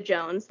Rashida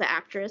Jones, the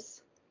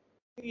actress?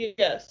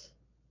 Yes.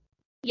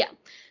 Yeah.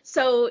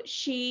 So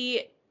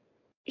she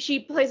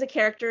plays a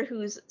character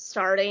who's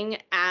starting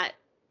at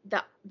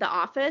the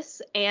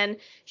office, and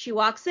she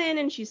walks in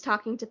and she's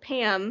talking to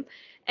Pam,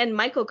 and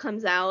Michael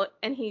comes out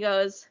and he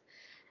goes,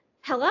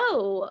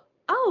 "Hello.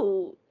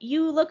 Oh,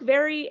 you look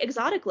very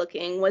exotic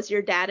looking. Was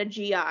your dad a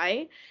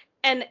GI?"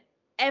 And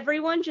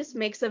everyone just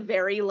makes a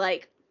very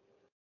like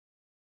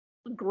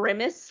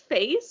grimace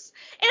face.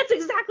 And it's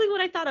exactly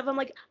what I thought of. I'm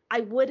like,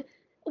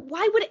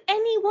 why would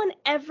anyone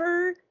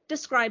ever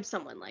describe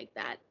someone like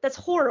that? That's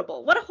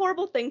horrible. What a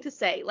horrible thing to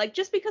say. Like,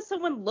 just because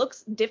someone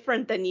looks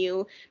different than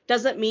you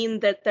doesn't mean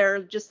that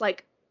they're just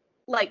like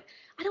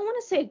I don't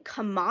want to say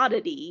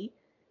commodity.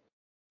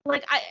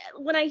 Like,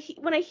 when I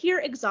hear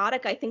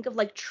exotic, I think of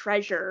like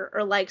treasure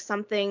or like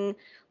something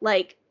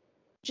like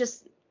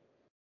just,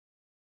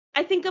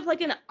 I think of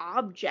like an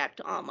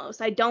object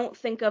almost. I don't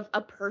think of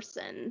a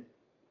person.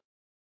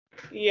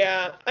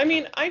 Yeah, I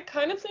mean, I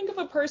kind of think of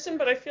a person,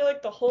 but I feel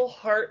like the whole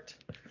heart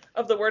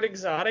of the word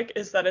exotic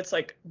is that it's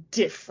like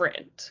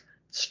different,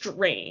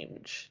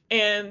 strange.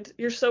 And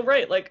you're so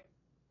right. Like,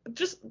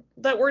 just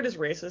that word is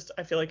racist,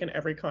 I feel like, in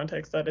every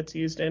context that it's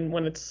used in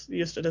when it's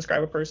used to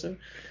describe a person.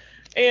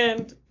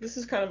 And this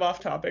is kind of off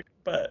topic,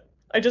 but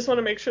I just want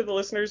to make sure the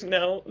listeners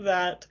know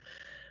that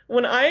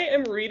when I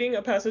am reading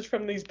a passage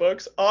from these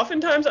books,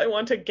 oftentimes I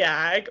want to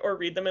gag or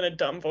read them in a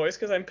dumb voice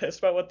because I'm pissed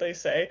about what they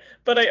say,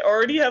 but I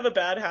already have a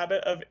bad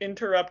habit of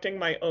interrupting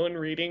my own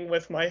reading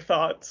with my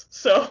thoughts.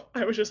 So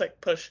I was just like,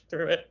 push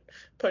through it.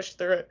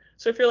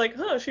 So if you're like,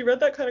 huh, she read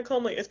that kind of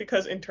calmly, it's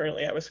because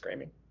internally I was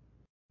screaming.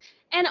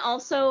 And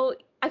also,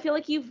 I feel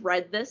like you've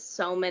read this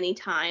so many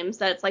times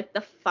that it's like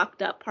the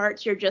fucked up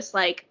parts, you're just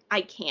like,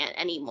 I can't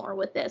anymore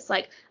with this.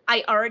 Like,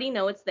 I already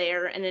know it's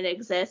there and it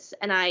exists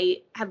and I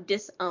have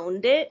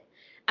disowned it.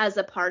 as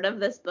a part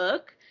of this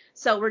book,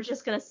 so we're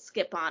just going to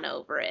skip on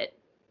over it.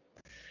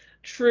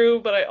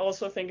 True, but I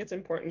also think it's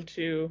important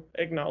to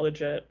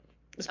acknowledge it,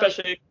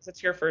 especially because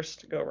it's your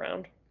first go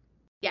round.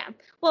 Yeah.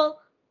 Well,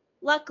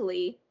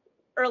 luckily,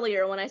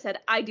 earlier when I said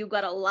I do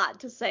got a lot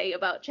to say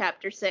about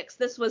chapter 6,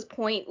 this was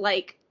point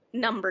like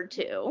number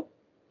 2.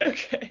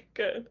 Okay,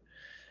 good.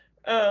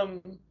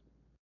 What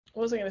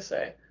was I gonna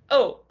say?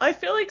 Oh, I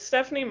feel like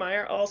Stephenie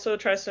Meyer also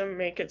tries to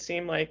make it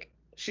seem like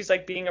she's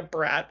like being a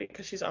brat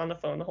because she's on the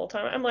phone the whole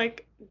time. I'm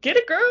like, get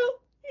it, girl.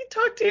 You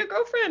talk to your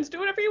girlfriends, do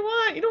whatever you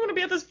want. You don't want to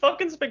be at this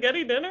fucking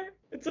spaghetti dinner.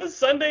 It's a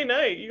Sunday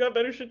night. You got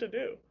better shit to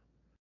do.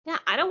 Yeah,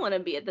 I don't want to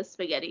be at the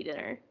spaghetti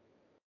dinner.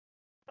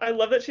 I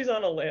love that she's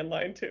on a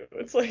landline too.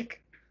 It's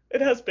like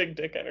it has big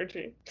dick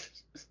energy.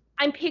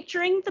 I'm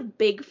picturing the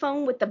big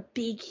phone with the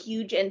big,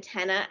 huge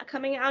antenna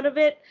coming out of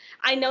it.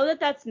 I know that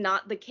that's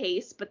not the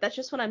case, but that's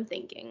just what I'm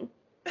thinking.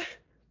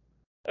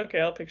 Okay,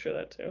 I'll picture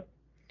that too.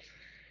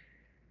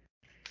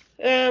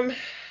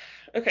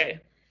 Okay.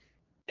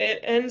 It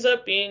ends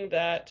up being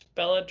that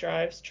Bella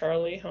drives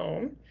Charlie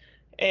home,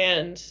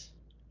 and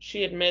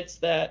she admits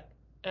that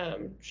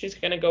she's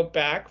going to go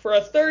back for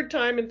a third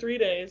time in 3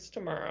 days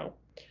tomorrow.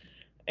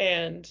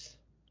 And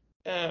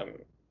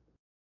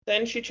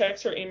then she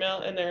checks her email,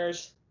 and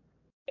there's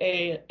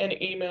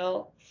an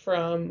email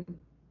from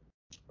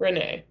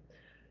Renee.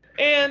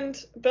 And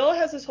Bella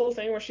has this whole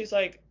thing where she's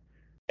like,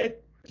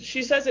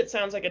 she says it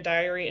sounds like a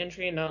diary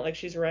entry and not like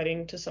she's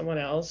writing to someone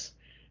else.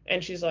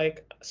 And she's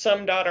like,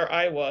 some daughter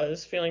I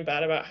was, feeling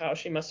bad about how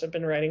she must have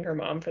been writing her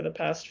mom for the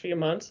past few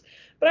months.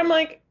 But I'm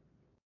like,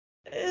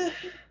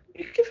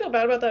 you can feel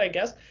bad about that, I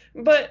guess.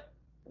 But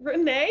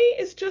Renee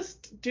is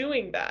just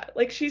doing that.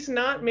 Like, she's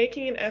not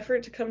making an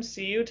effort to come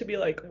see you to be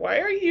like, why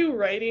are you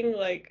writing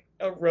like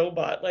a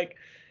robot? Like,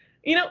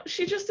 you know,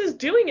 she just is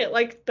doing it.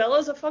 Like,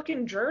 Bella's a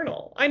fucking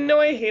journal. I know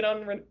I hate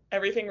on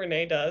everything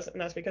Renee does, and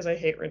that's because I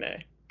hate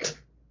Renee.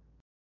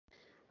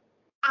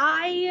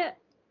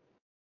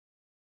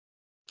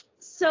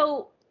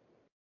 So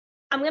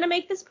I'm going to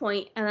make this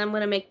point, and I'm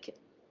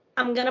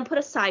going to put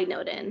a side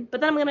note in, but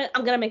then I'm going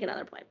to make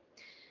another point.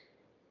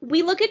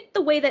 We look at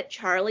the way that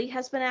Charlie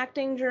has been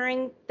acting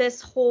during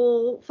this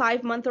whole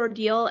 5-month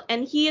ordeal,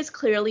 and he is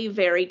clearly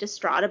very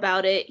distraught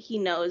about it. He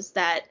knows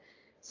that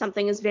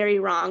something is very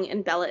wrong,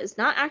 and Bella is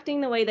not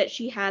acting the way that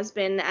she has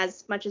been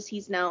as much as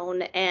he's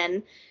known,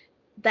 and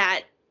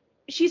that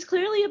she's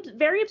clearly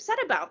very upset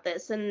about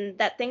this, and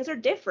that things are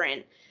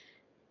different.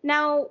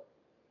 Now,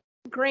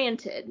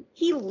 granted,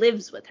 he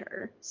lives with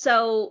her,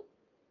 so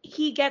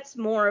he gets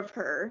more of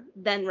her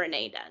than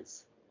Renee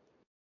does.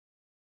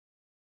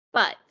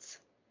 But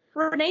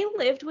Renee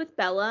lived with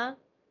Bella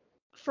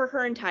for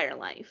her entire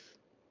life,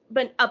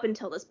 but up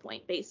until this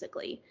point,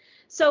 basically.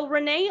 So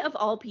Renee, of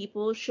all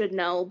people, should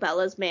know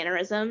Bella's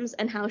mannerisms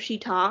and how she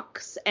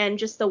talks and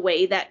just the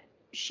way that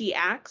she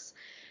acts.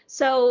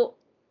 So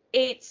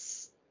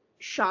it's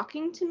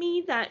shocking to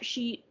me that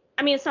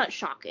it's not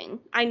shocking.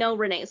 I know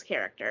Renee's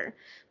character,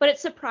 but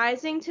it's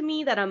surprising to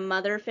me that a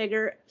mother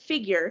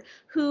figure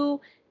who,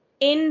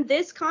 in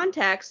this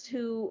context,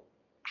 who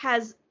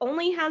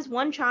only has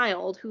one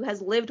child, who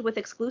has lived with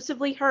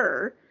exclusively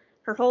her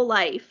whole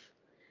life,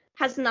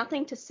 has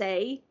nothing to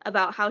say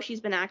about how she's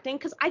been acting,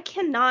 because I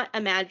cannot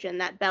imagine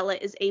that Bella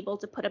is able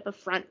to put up a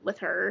front with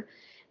her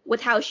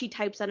with how she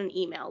types out an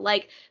email.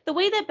 Like, the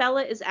way that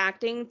Bella is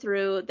acting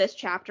through this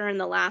chapter and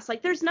the last,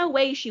 like, there's no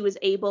way she was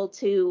able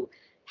to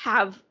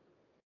have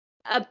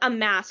a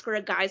mask or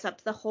a guise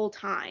up the whole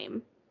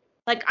time.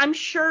 Like, I'm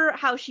sure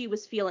how she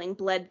was feeling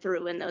bled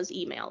through in those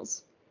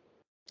emails.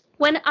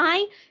 When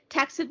I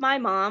texted my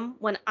mom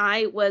when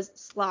I was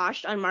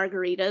sloshed on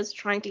margaritas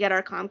trying to get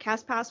our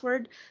Comcast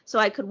password so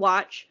I could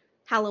watch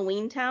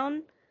Halloween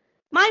Town,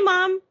 my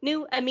mom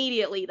knew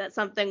immediately that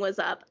something was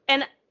up.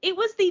 And it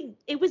was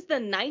the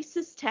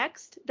nicest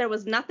text. There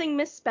was nothing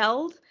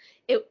misspelled.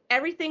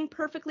 Everything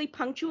perfectly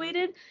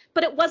punctuated,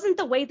 but it wasn't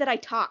the way that I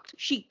talked.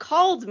 She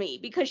called me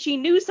because she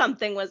knew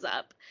something was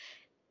up,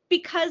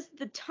 because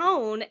the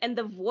tone and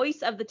the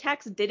voice of the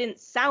text didn't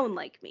sound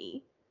like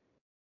me.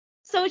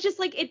 So it's just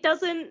like, it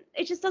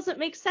just doesn't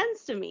make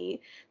sense to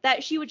me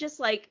that she would just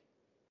like,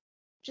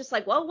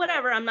 well,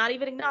 whatever, I'm not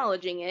even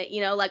acknowledging it,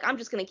 you know, like, I'm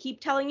just going to keep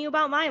telling you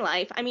about my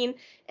life. I mean,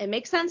 it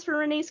makes sense for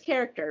Renee's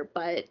character,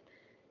 but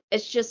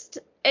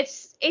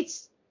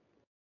it's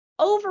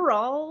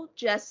overall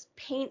just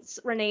paints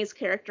Renee's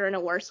character in a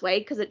worse way,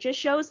 because it just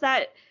shows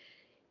that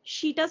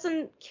she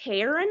doesn't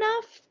care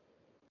enough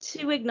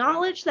to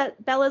acknowledge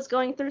that Bella's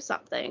going through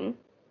something.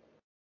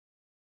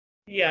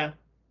 Yeah.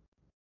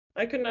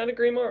 I could not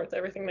agree more with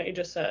everything that you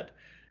just said.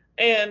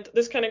 And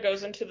this kind of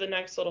goes into the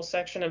next little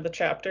section of the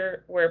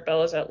chapter where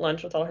Bella's at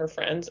lunch with all her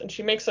friends, and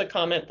she makes a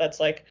comment that's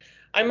like,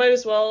 I might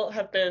as well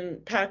have been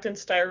packed in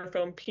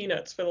styrofoam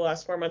peanuts for the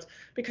last 4 months,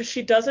 because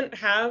she doesn't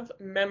have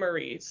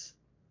memories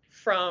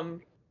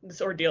from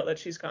this ordeal that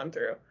she's gone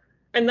through.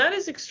 And that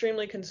is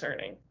extremely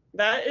concerning.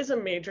 That is a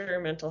major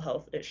mental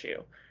health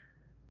issue.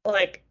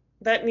 Like,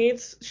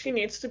 she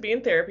needs to be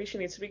in therapy. She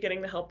needs to be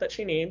getting the help that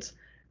she needs.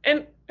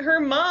 And her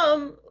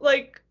mom,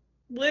 like,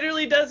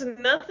 literally does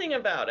nothing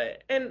about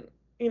it. And,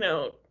 you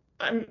know,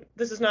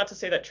 this is not to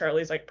say that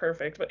Charlie's like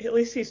perfect, but at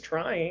least he's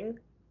trying.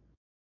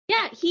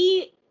 Yeah,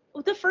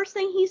 the first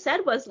thing he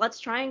said was, let's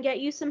try and get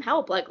you some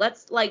help. Like,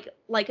 let's like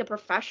a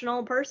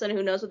professional person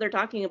who knows what they're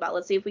talking about.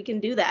 Let's see if we can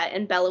do that.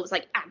 And Bella was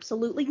like,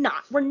 absolutely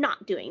not. We're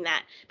not doing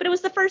that. But it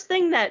was the first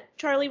thing that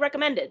Charlie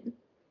recommended,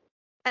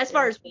 as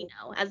far as we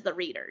know, as the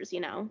readers, you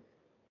know.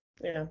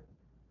 Yeah.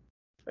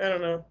 I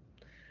don't know.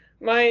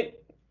 My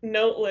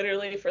note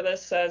literally for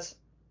this says,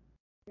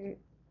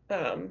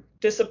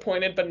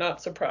 disappointed but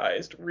not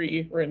surprised,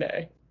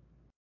 Renee.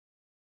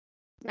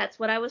 That's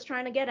what I was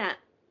trying to get at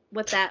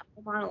with that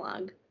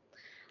monologue.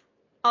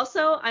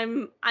 Also,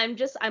 I'm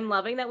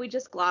loving that we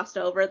just glossed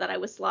over that I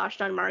was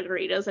sloshed on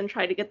margaritas and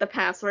tried to get the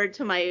password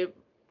to my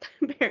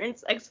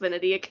parents'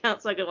 Xfinity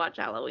account so I could watch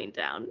Halloween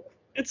Town.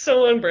 It's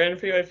so on brand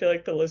for you. I feel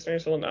like the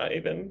listeners will not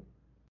even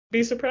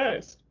be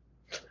surprised.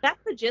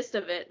 That's the gist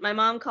of it. My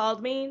mom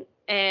called me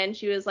and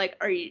she was like,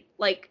 "Are you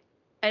like?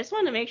 I just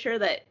wanted to make sure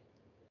that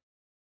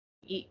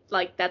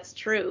like that's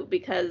true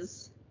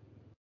because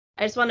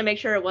I just wanted to make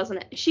sure it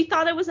wasn't." She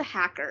thought it was a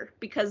hacker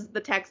because the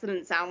text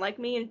didn't sound like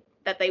me and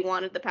that they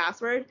wanted the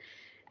password.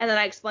 And then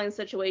I explained the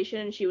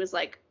situation and she was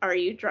like, "Are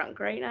you drunk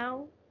right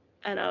now?"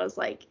 And I was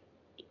like,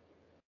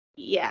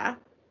 "Yeah."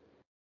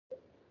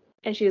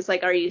 And she was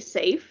like, "Are you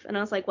safe?" And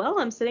I was like, "Well,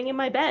 I'm sitting in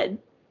my bed.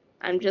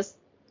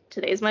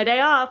 Today's my day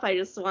off. I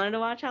just wanted to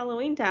watch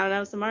Halloween Town and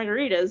have some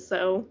margaritas.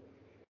 So,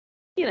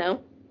 you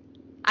know,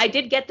 I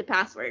did get the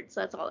password,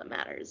 so that's all that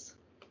matters."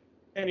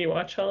 And you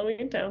watch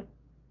Halloween Town.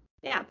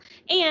 Yeah.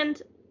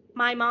 And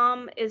my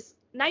mom is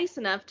nice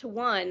enough to,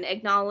 one,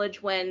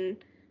 acknowledge when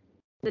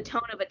the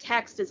tone of a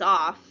text is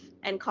off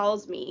and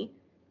calls me,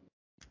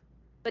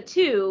 but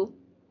two,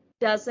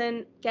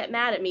 doesn't get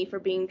mad at me for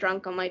being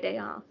drunk on my day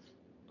off.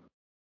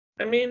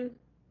 I mean,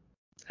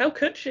 how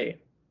could she?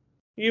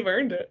 You've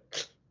earned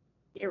it.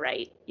 You're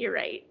right. You're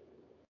right.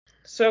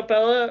 So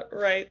Bella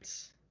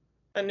writes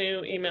a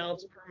new email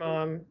to her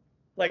mom,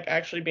 like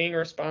actually being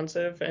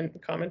responsive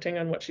and commenting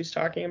on what she's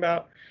talking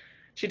about.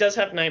 She does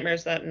have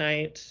nightmares that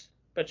night,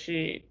 but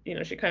she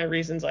kind of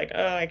reasons like,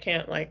 oh, I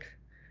can't like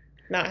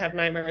not have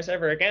nightmares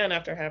ever again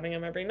after having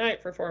them every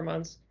night for 4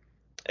 months.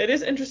 It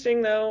is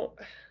interesting though,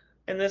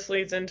 and this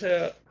leads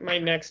into my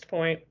next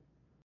point.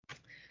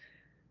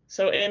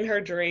 So in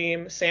her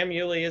dream, Sam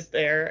Yulee is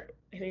there,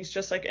 and he's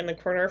just like in the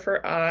corner of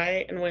her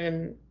eye, and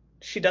when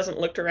she doesn't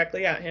look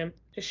directly at him,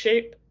 his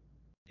shape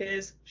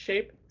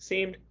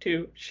seemed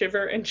to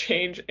shiver and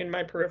change in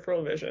my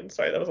peripheral vision.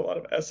 Sorry, that was a lot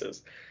of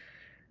S's.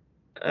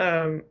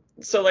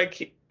 So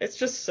like it's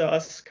just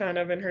sus kind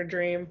of in her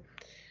dream.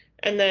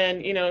 And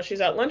then, she's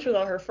at lunch with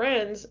all her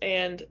friends,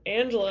 and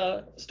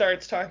Angela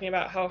starts talking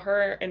about how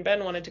her and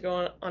Ben wanted to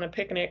go on a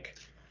picnic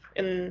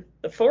in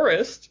the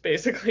forest,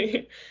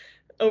 basically,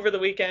 over the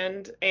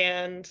weekend,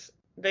 and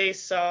they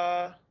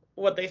saw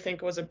what they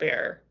think was a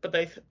bear, but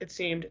it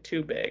seemed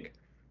too big.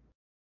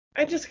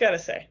 I just gotta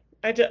say,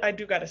 I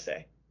do gotta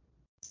say,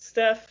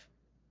 Steph,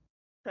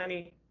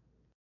 honey,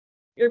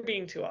 you're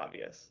being too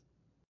obvious.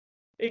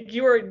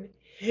 You're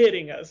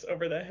hitting us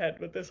over the head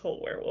with this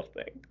whole werewolf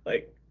thing.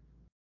 Like,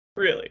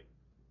 really.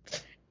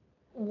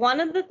 One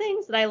of the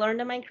things that I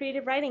learned in my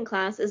creative writing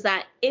class is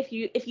that if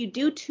you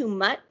do too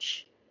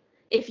much,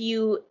 if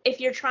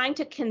you're trying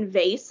to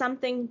convey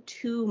something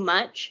too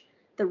much,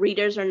 the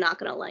readers are not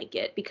going to like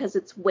it because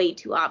it's way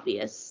too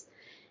obvious.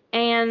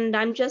 And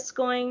I'm just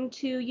going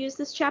to use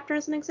this chapter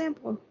as an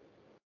example.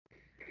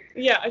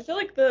 Yeah, I feel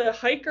like the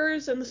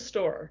hikers in the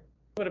store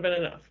would have been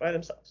enough by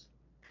themselves.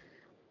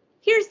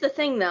 Here's the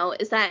thing, though,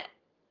 is that,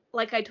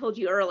 like I told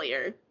you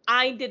earlier,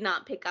 I did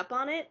not pick up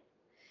on it.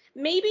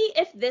 Maybe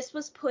if this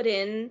was put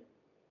in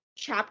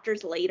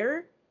chapters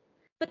later,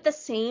 but the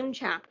same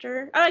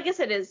chapter, I guess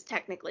it is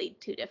technically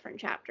two different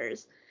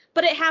chapters,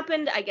 but it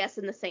happened, I guess,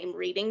 in the same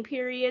reading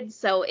period,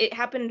 so it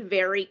happened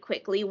very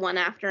quickly, one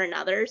after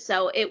another,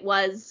 so it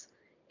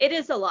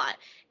is a lot.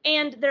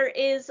 And there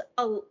is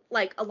a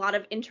lot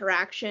of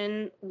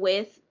interaction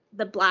with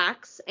the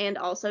Blacks and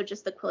also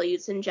just the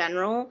Quileutes in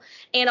general.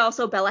 And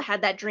also Bella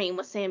had that dream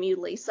with Sam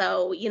Yulee.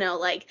 So,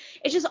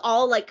 it's just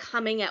all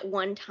coming at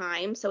one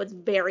time. So it's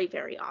very,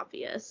 very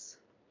obvious.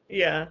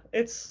 Yeah,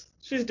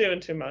 she's doing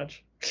too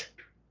much.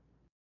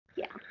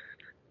 Yeah.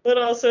 But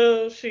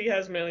also she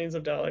has millions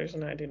of dollars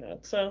and I do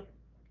not. So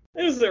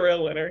who's the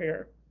real winner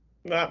here?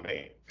 Not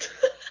me.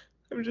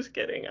 I'm just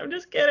kidding.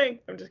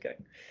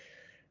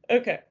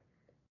 Okay.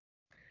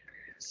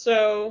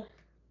 So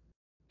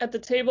at the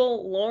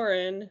table,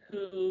 Lauren,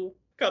 who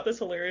got this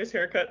hilarious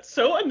haircut,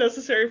 so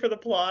unnecessary for the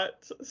plot.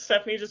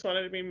 Stephanie just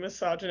wanted to be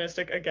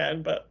misogynistic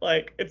again, but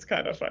it's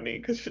kind of funny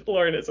because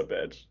Lauren is a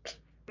bitch.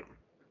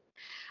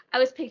 I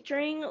was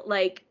picturing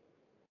like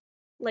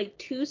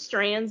two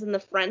strands in the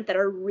front that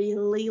are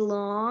really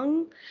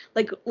long,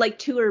 like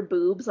two her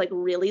boobs,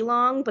 really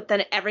long, but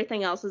then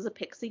everything else is a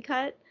pixie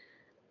cut.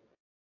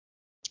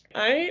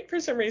 I,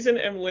 for some reason,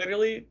 am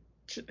literally,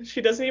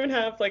 she doesn't even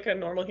have a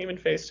normal human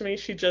face to me.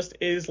 She just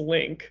is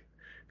Link,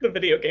 the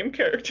video game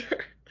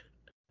character.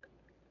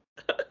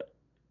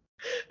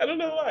 I don't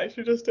know why.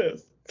 She just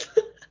is.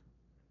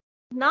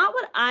 Not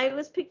what I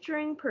was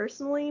picturing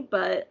personally,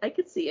 but I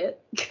could see it.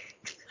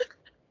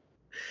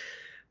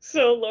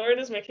 So Lauren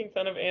is making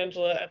fun of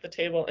Angela at the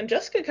table, and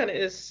Jessica kind of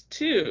is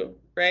too,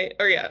 right?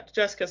 Or yeah,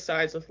 Jessica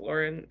sides with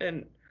Lauren,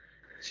 and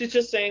she's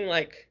just saying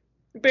like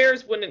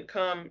bears wouldn't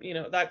come,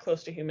 that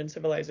close to human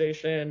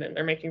civilization, and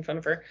they're making fun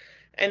of her.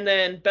 And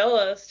then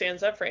Bella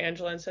stands up for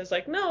Angela and says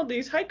like, no,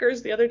 these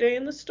hikers the other day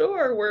in the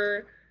store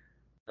were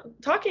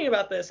talking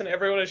about this, and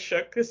everyone is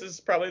shook. This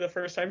is probably the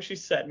first time she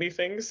said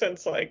anything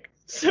since like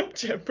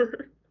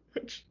September,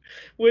 which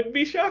would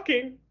be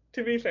shocking,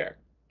 to be fair.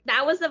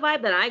 That was the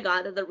vibe that I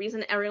got, that the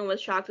reason everyone was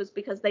shocked was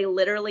because they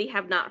literally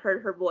have not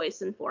heard her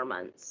voice in 4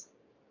 months.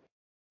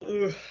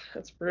 Ugh,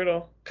 that's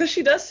brutal. Because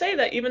she does say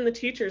that even the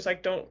teachers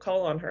like don't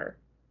call on her.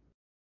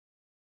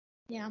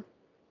 Yeah.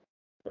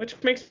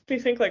 Which makes me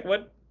think like,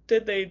 what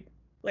did they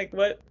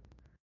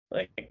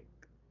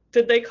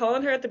did they call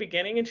on her at the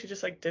beginning and she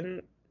just like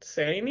didn't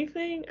say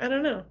anything? I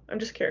don't know. I'm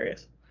just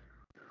curious.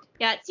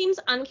 Yeah, it seems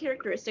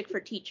uncharacteristic for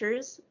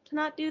teachers to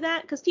not do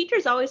that, because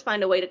teachers always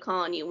find a way to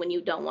call on you when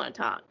you don't want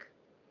to talk.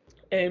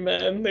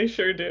 Amen. They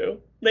sure do.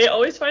 They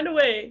always find a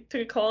way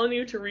to call on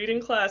you to read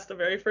in class the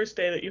very first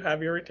day that you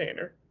have your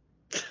retainer.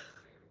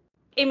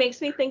 It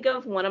makes me think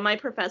of one of my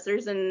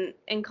professors in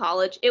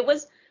college. It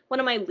was one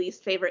of my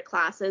least favorite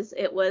classes.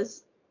 It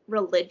was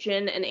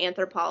religion and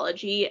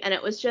anthropology, and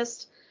it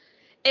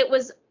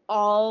was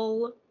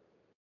all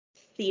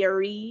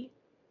theory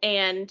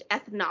and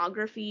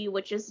ethnography,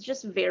 which is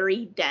just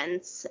very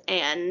dense,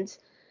 and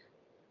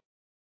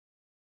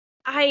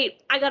I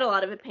got a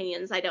lot of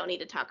opinions. I don't need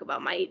to talk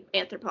about my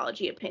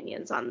anthropology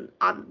opinions on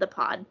the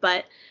pod,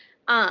 but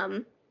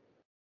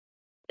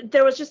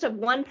there was just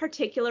one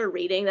particular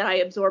reading that I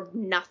absorbed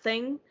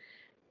nothing,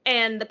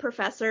 and the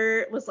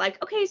professor was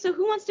like, okay, so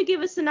who wants to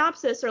give a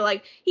synopsis? Or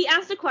like, he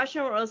asked a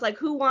question where it was like,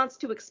 who wants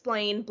to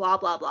explain blah,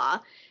 blah, blah.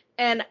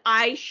 And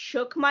I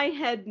shook my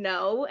head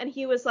no, and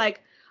he was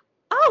like,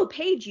 oh,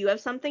 Paige, you have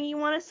something you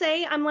want to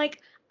say? I'm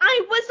like,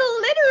 I was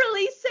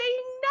literally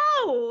saying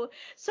no.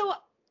 So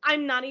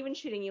I'm not even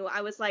shitting you.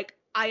 I was like,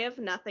 I have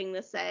nothing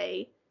to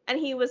say. And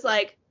he was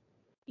like,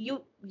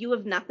 you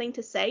have nothing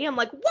to say? I'm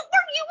like, what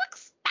were you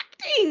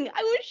expecting?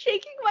 I was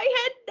shaking my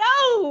head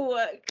no.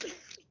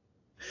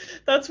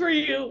 That's where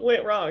you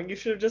went wrong. You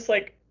should have just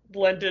like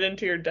blended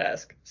into your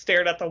desk,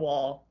 stared at the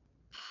wall.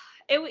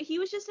 He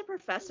was just a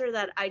professor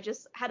that I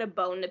just had a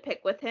bone to pick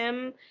with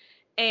him,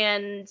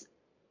 and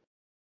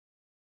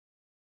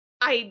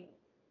I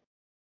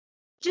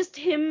just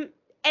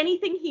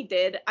anything he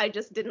did, I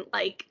just didn't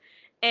like,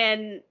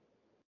 and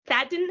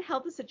that didn't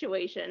help the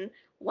situation.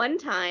 One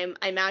time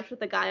I matched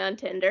with a guy on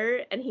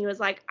Tinder, and he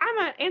was like, I'm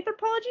an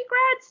anthropology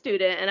grad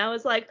student, and I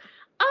was like,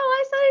 oh,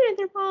 I studied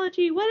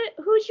anthropology.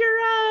 Who's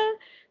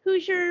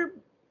your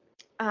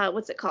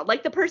what's it called?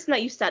 Like the person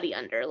that you study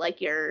under,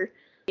 like your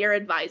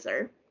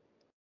advisor.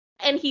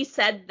 And he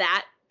said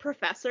that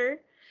professor,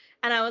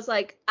 and I was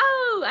like,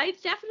 oh, I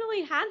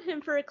definitely had him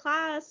for a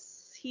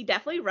class. He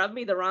definitely rubbed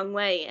me the wrong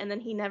way, and then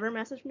he never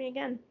messaged me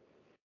again.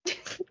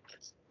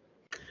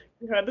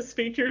 You had to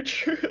speak your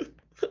truth.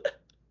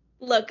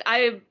 Look,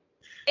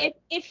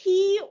 if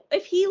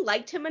he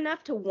liked him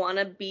enough to want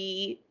to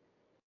be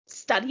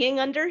studying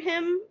under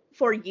him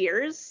for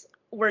years,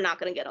 we're not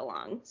going to get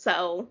along.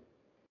 So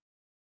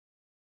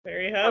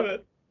there you have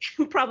it.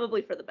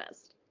 Probably for the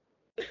best.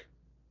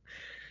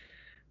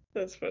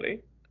 That's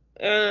funny.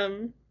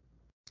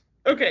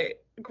 Okay,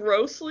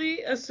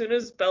 grossly, as soon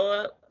as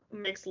Bella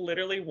makes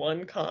literally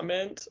one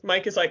comment,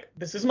 Mike is like,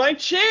 this is my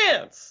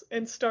chance,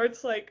 and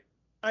starts like,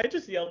 I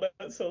just yelled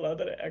that so loud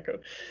that it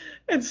echoed,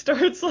 and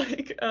starts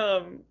like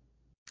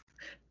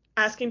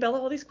asking Bella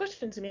all these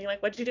questions and being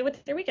like, what'd you do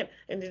with your weekend?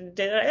 And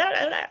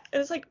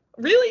it's like,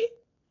 really?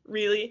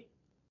 Really?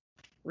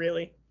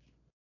 Really?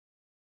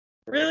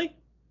 Really?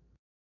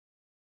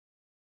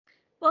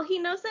 Well, he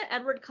knows that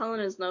Edward Cullen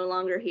is no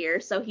longer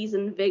here, so he's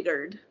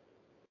invigorated.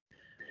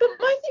 But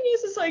my thing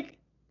is like,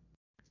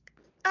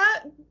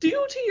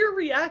 due to your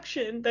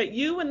reaction that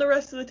you and the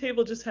rest of the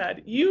table just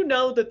had, you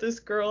know that this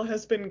girl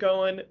has been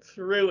going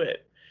through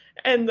it.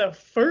 And the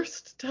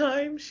first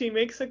time she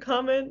makes a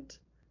comment,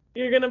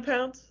 you're gonna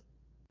pounce?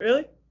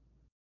 Really?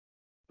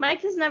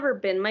 Mike has never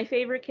been my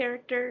favorite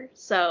character,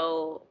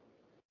 so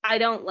I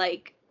don't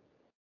like...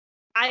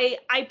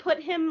 I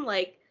put him,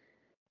 like,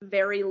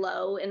 very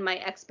low in my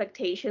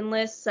expectation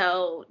list,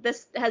 so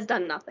this has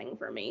done nothing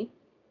for me.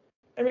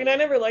 I mean, I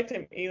never liked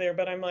him either,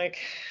 but I'm like...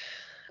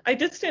 I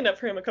did stand up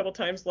for him a couple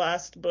times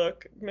last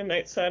book,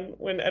 Midnight Sun,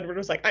 when Edward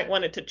was like, I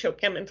wanted to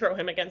choke him and throw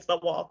him against the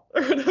wall,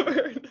 or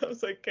whatever. And I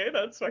was like, okay,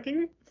 that's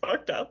fucking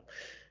fucked up.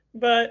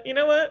 But you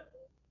know what?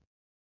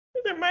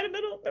 There might have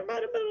been a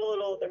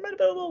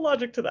little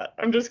logic to that.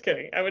 I'm just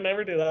kidding. I would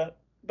never do that.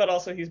 But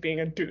also, he's being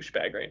a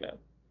douchebag right now.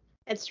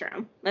 It's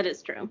true. That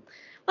is true.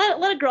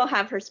 Let a girl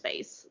have her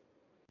space.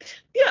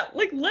 Yeah,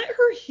 like let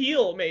her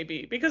heal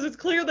maybe, because it's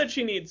clear that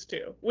she needs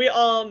to. We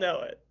all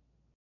know it.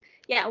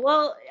 Yeah,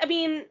 well, I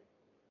mean,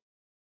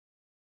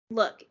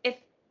 look,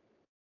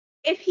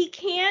 if he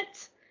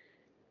can't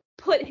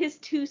put his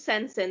 2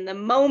 cents in the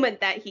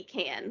moment that he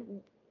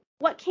can.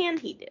 What can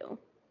he do?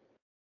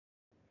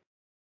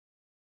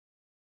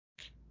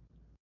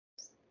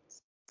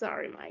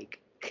 Sorry,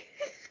 Mike.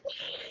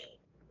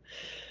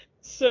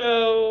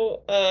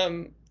 So,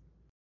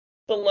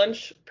 the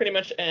lunch pretty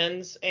much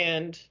ends,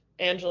 and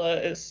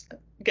Angela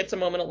gets a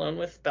moment alone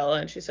with Bella,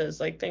 and she says,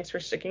 like, thanks for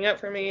sticking up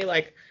for me.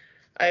 Like,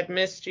 I've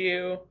missed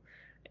you.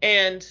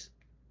 And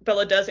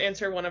Bella does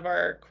answer one of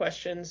our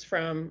questions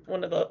from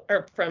the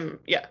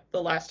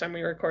last time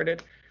we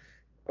recorded,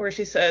 where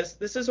she says,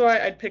 this is why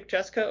I'd pick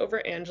Jessica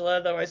over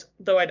Angela,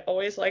 though I'd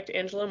always liked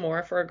Angela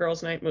more for a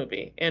girls' night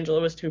movie.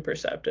 Angela was too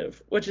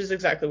perceptive, which is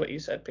exactly what you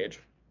said, Paige.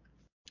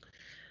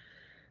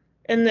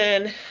 And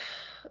then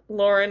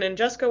Lauren and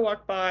Jessica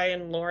walk by,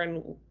 and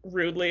Lauren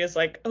rudely is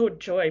like, oh,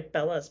 joy,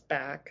 Bella's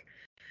back.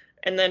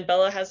 And then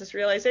Bella has this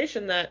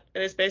realization that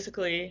it is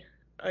basically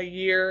a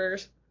year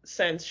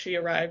since she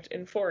arrived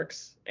in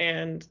Forks,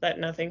 and that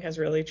nothing has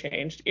really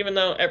changed, even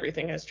though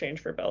everything has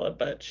changed for Bella.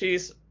 But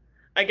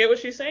I get what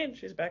she's saying.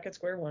 She's back at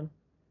square one.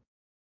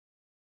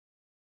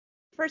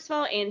 First of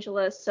all,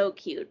 Angela is so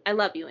cute. I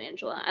love you,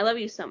 Angela. I love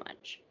you so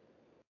much.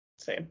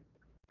 Same.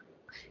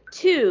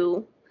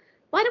 2,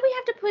 why do we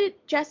have to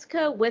put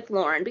Jessica with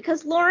Lauren?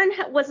 Because Lauren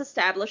was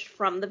established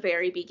from the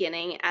very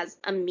beginning as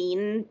a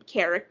mean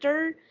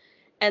character,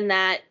 and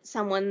that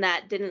someone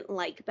that didn't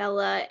like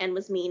Bella and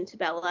was mean to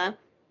Bella.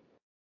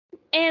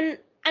 And,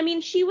 I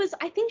mean,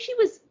 I think she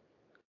was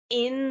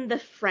in the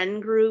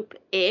friend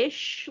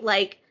group-ish.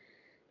 Like,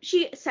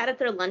 she sat at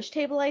their lunch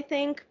table, I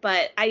think,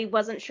 but I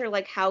wasn't sure,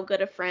 like, how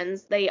good of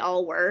friends they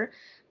all were.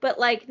 But,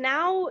 like,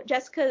 now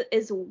Jessica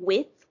is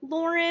with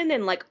Lauren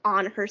and, like,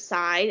 on her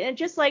side, and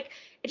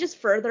it just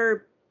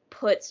further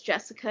puts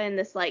Jessica in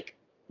this, like,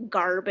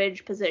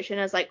 garbage position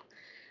as, like,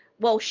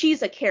 well,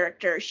 she's a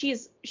character.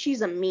 She's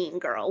a mean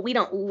girl. We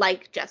don't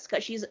like Jessica.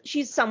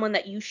 She's someone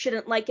that you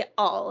shouldn't like at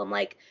all. I'm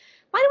like,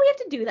 why do we have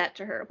to do that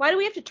to her? Why do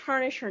we have to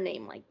tarnish her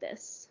name like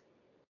this?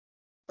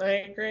 I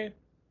agree.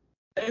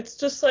 It's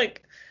just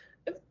like,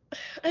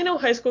 I know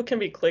high school can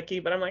be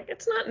cliquey, but I'm like,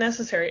 it's not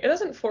necessary. It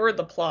doesn't forward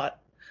the plot.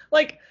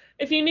 Like,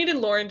 if you needed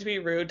Lauren to be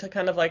rude to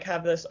kind of like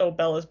have this, oh,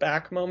 Bella's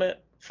back moment,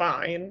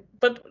 fine.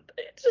 But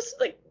it's just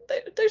like,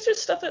 there's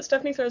just stuff that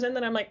Stephanie throws in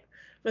that I'm like,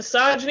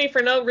 misogyny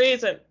for no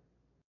reason.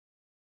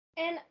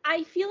 And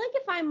I feel like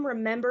if I'm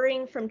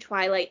remembering from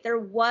Twilight, there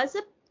was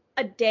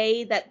a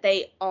day that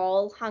they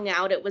all hung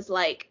out. It was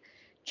like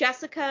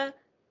Jessica,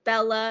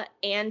 Bella,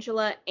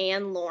 Angela,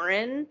 and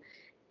Lauren.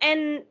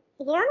 And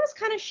Lauren was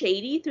kind of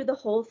shady through the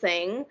whole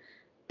thing,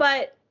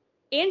 but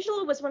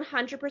Angela was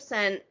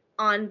 100%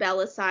 on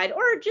Bella's side,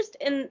 or just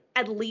in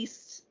at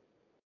least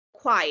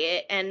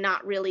quiet and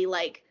not really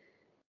like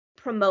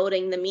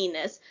promoting the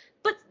meanness.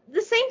 But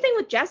the same thing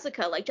with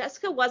Jessica. Like,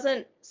 Jessica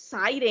wasn't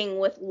siding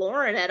with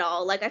Lauren at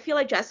all. Like, I feel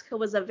like Jessica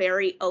was a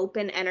very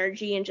open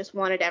energy and just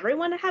wanted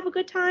everyone to have a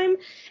good time.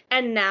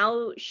 And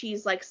now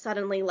she's like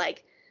suddenly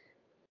like,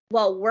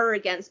 well, we're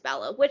against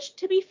Bella, which,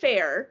 to be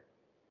fair,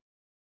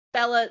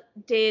 Bella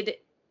did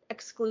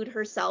exclude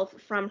herself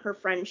from her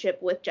friendship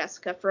with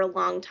Jessica for a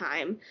long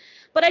time.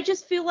 But I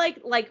just feel like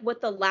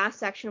with the last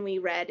section we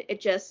read,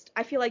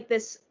 I feel like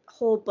this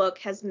whole book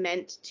has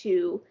meant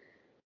to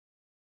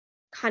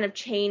kind of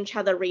change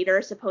how the reader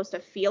is supposed to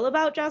feel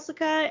about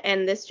Jessica,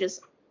 and this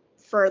just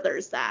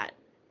furthers that.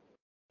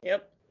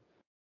 Yep.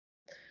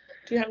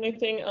 Do you have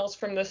anything else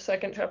from this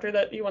second chapter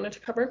that you wanted to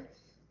cover?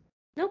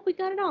 Nope, we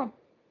got it all.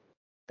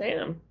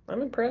 Damn,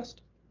 I'm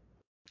impressed.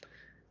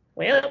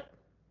 Well,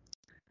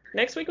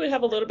 next week we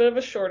have a little bit of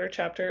a shorter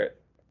chapter.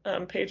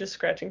 Paige is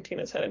scratching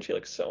Tina's head and she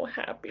looks so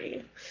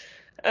happy.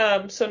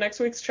 So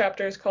next week's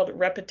chapter is called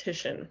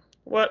Repetition.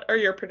 What are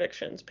your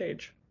predictions,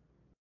 Paige?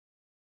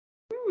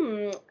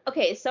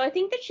 Okay, so I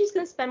think that she's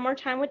going to spend more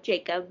time with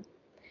Jacob,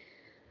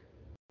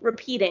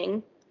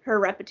 repeating her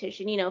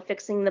repetition,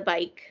 fixing the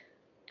bike,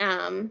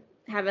 having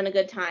a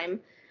good time.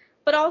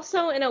 But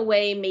also, in a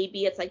way,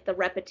 maybe it's like the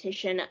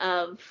repetition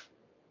of,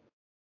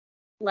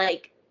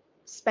 like,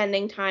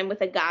 spending time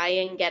with a guy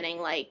and getting,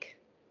 like,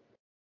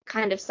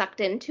 kind of sucked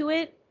into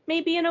it,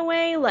 maybe in a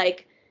way.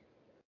 Like,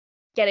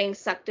 getting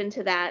sucked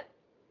into that,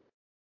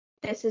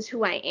 this is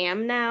who I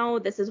am now,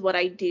 this is what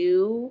I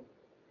do.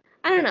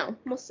 I don't know.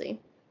 We'll see.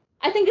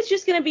 I think it's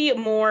just going to be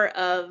more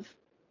of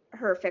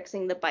her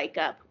fixing the bike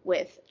up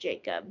with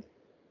Jacob.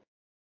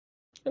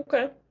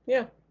 Okay.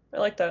 Yeah, I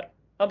like that.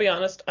 I'll be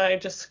honest, I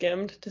just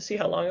skimmed to see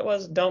how long it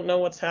was. Don't know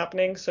what's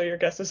happening, so your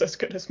guess is as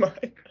good as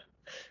mine.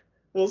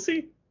 We'll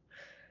see.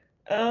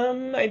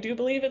 I do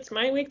believe it's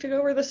my week to go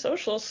over the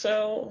socials,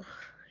 so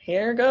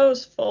here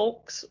goes,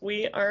 folks.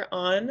 We are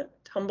on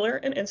Tumblr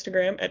and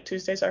Instagram at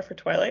Tuesdays Are for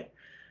Twilight.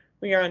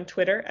 We are on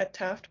Twitter at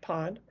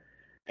TaftPod.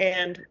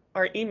 And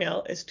our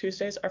email is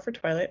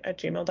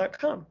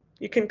tuesdaysarefortwilight@gmail.com.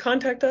 You can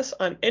contact us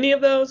on any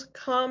of those,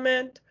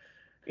 comment,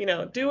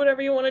 do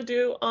whatever you want to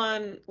do.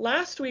 On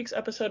last week's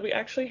episode, we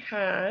actually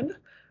had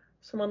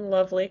someone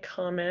lovely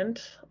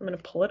comment. I'm going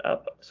to pull it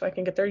up so I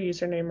can get their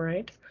username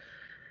right.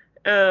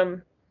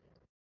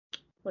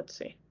 Let's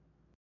see.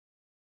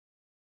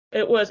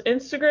 It was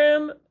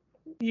Instagram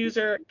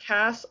user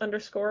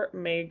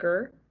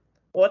Cass_Mager.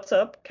 What's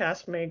up,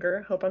 Cass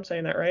Mager? Hope I'm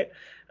saying that right.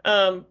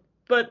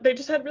 But they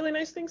just had really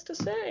nice things to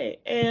say.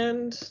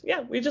 And yeah,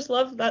 we just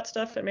love that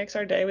stuff. It makes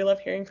our day. We love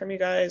hearing from you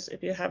guys.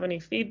 If you have any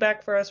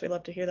feedback for us, we'd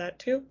love to hear that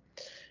too.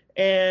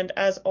 And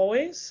as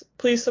always,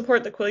 please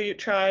support the Quileute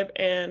tribe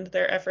and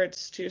their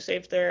efforts to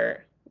save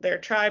their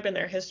tribe and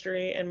their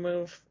history and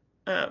move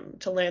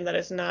to land that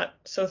is not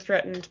so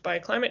threatened by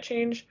climate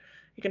change.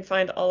 You can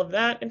find all of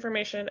that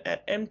information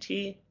at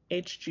mthg.org.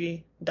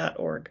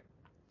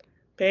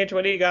 Paige,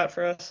 what do you got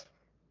for us?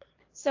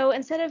 So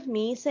instead of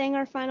me saying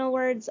our final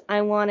words,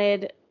 I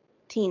wanted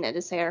Tina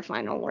to say our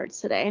final words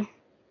today.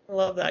 I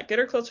love that. Get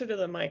her closer to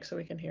the mic so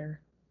we can hear her.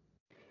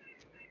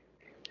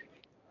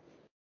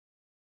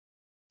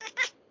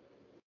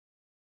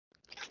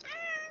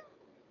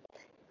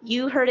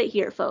 You heard it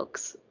here,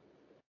 folks.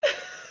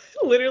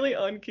 Literally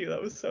on cue.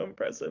 That was so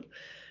impressive.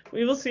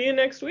 We will see you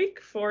next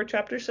week for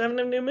Chapter 7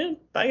 of New Moon.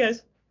 Bye,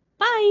 guys.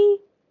 Bye!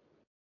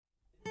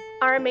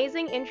 Our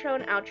amazing intro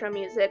and outro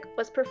music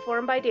was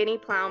performed by Danny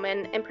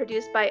Plowman and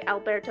produced by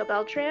Alberto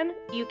Beltran.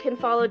 You can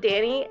follow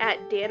Danny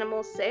at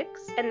Danimal6,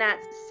 and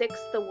that's 6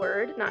 the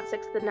word, not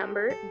 6 the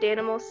number,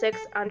 Danimal6_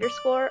 on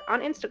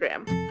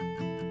Instagram.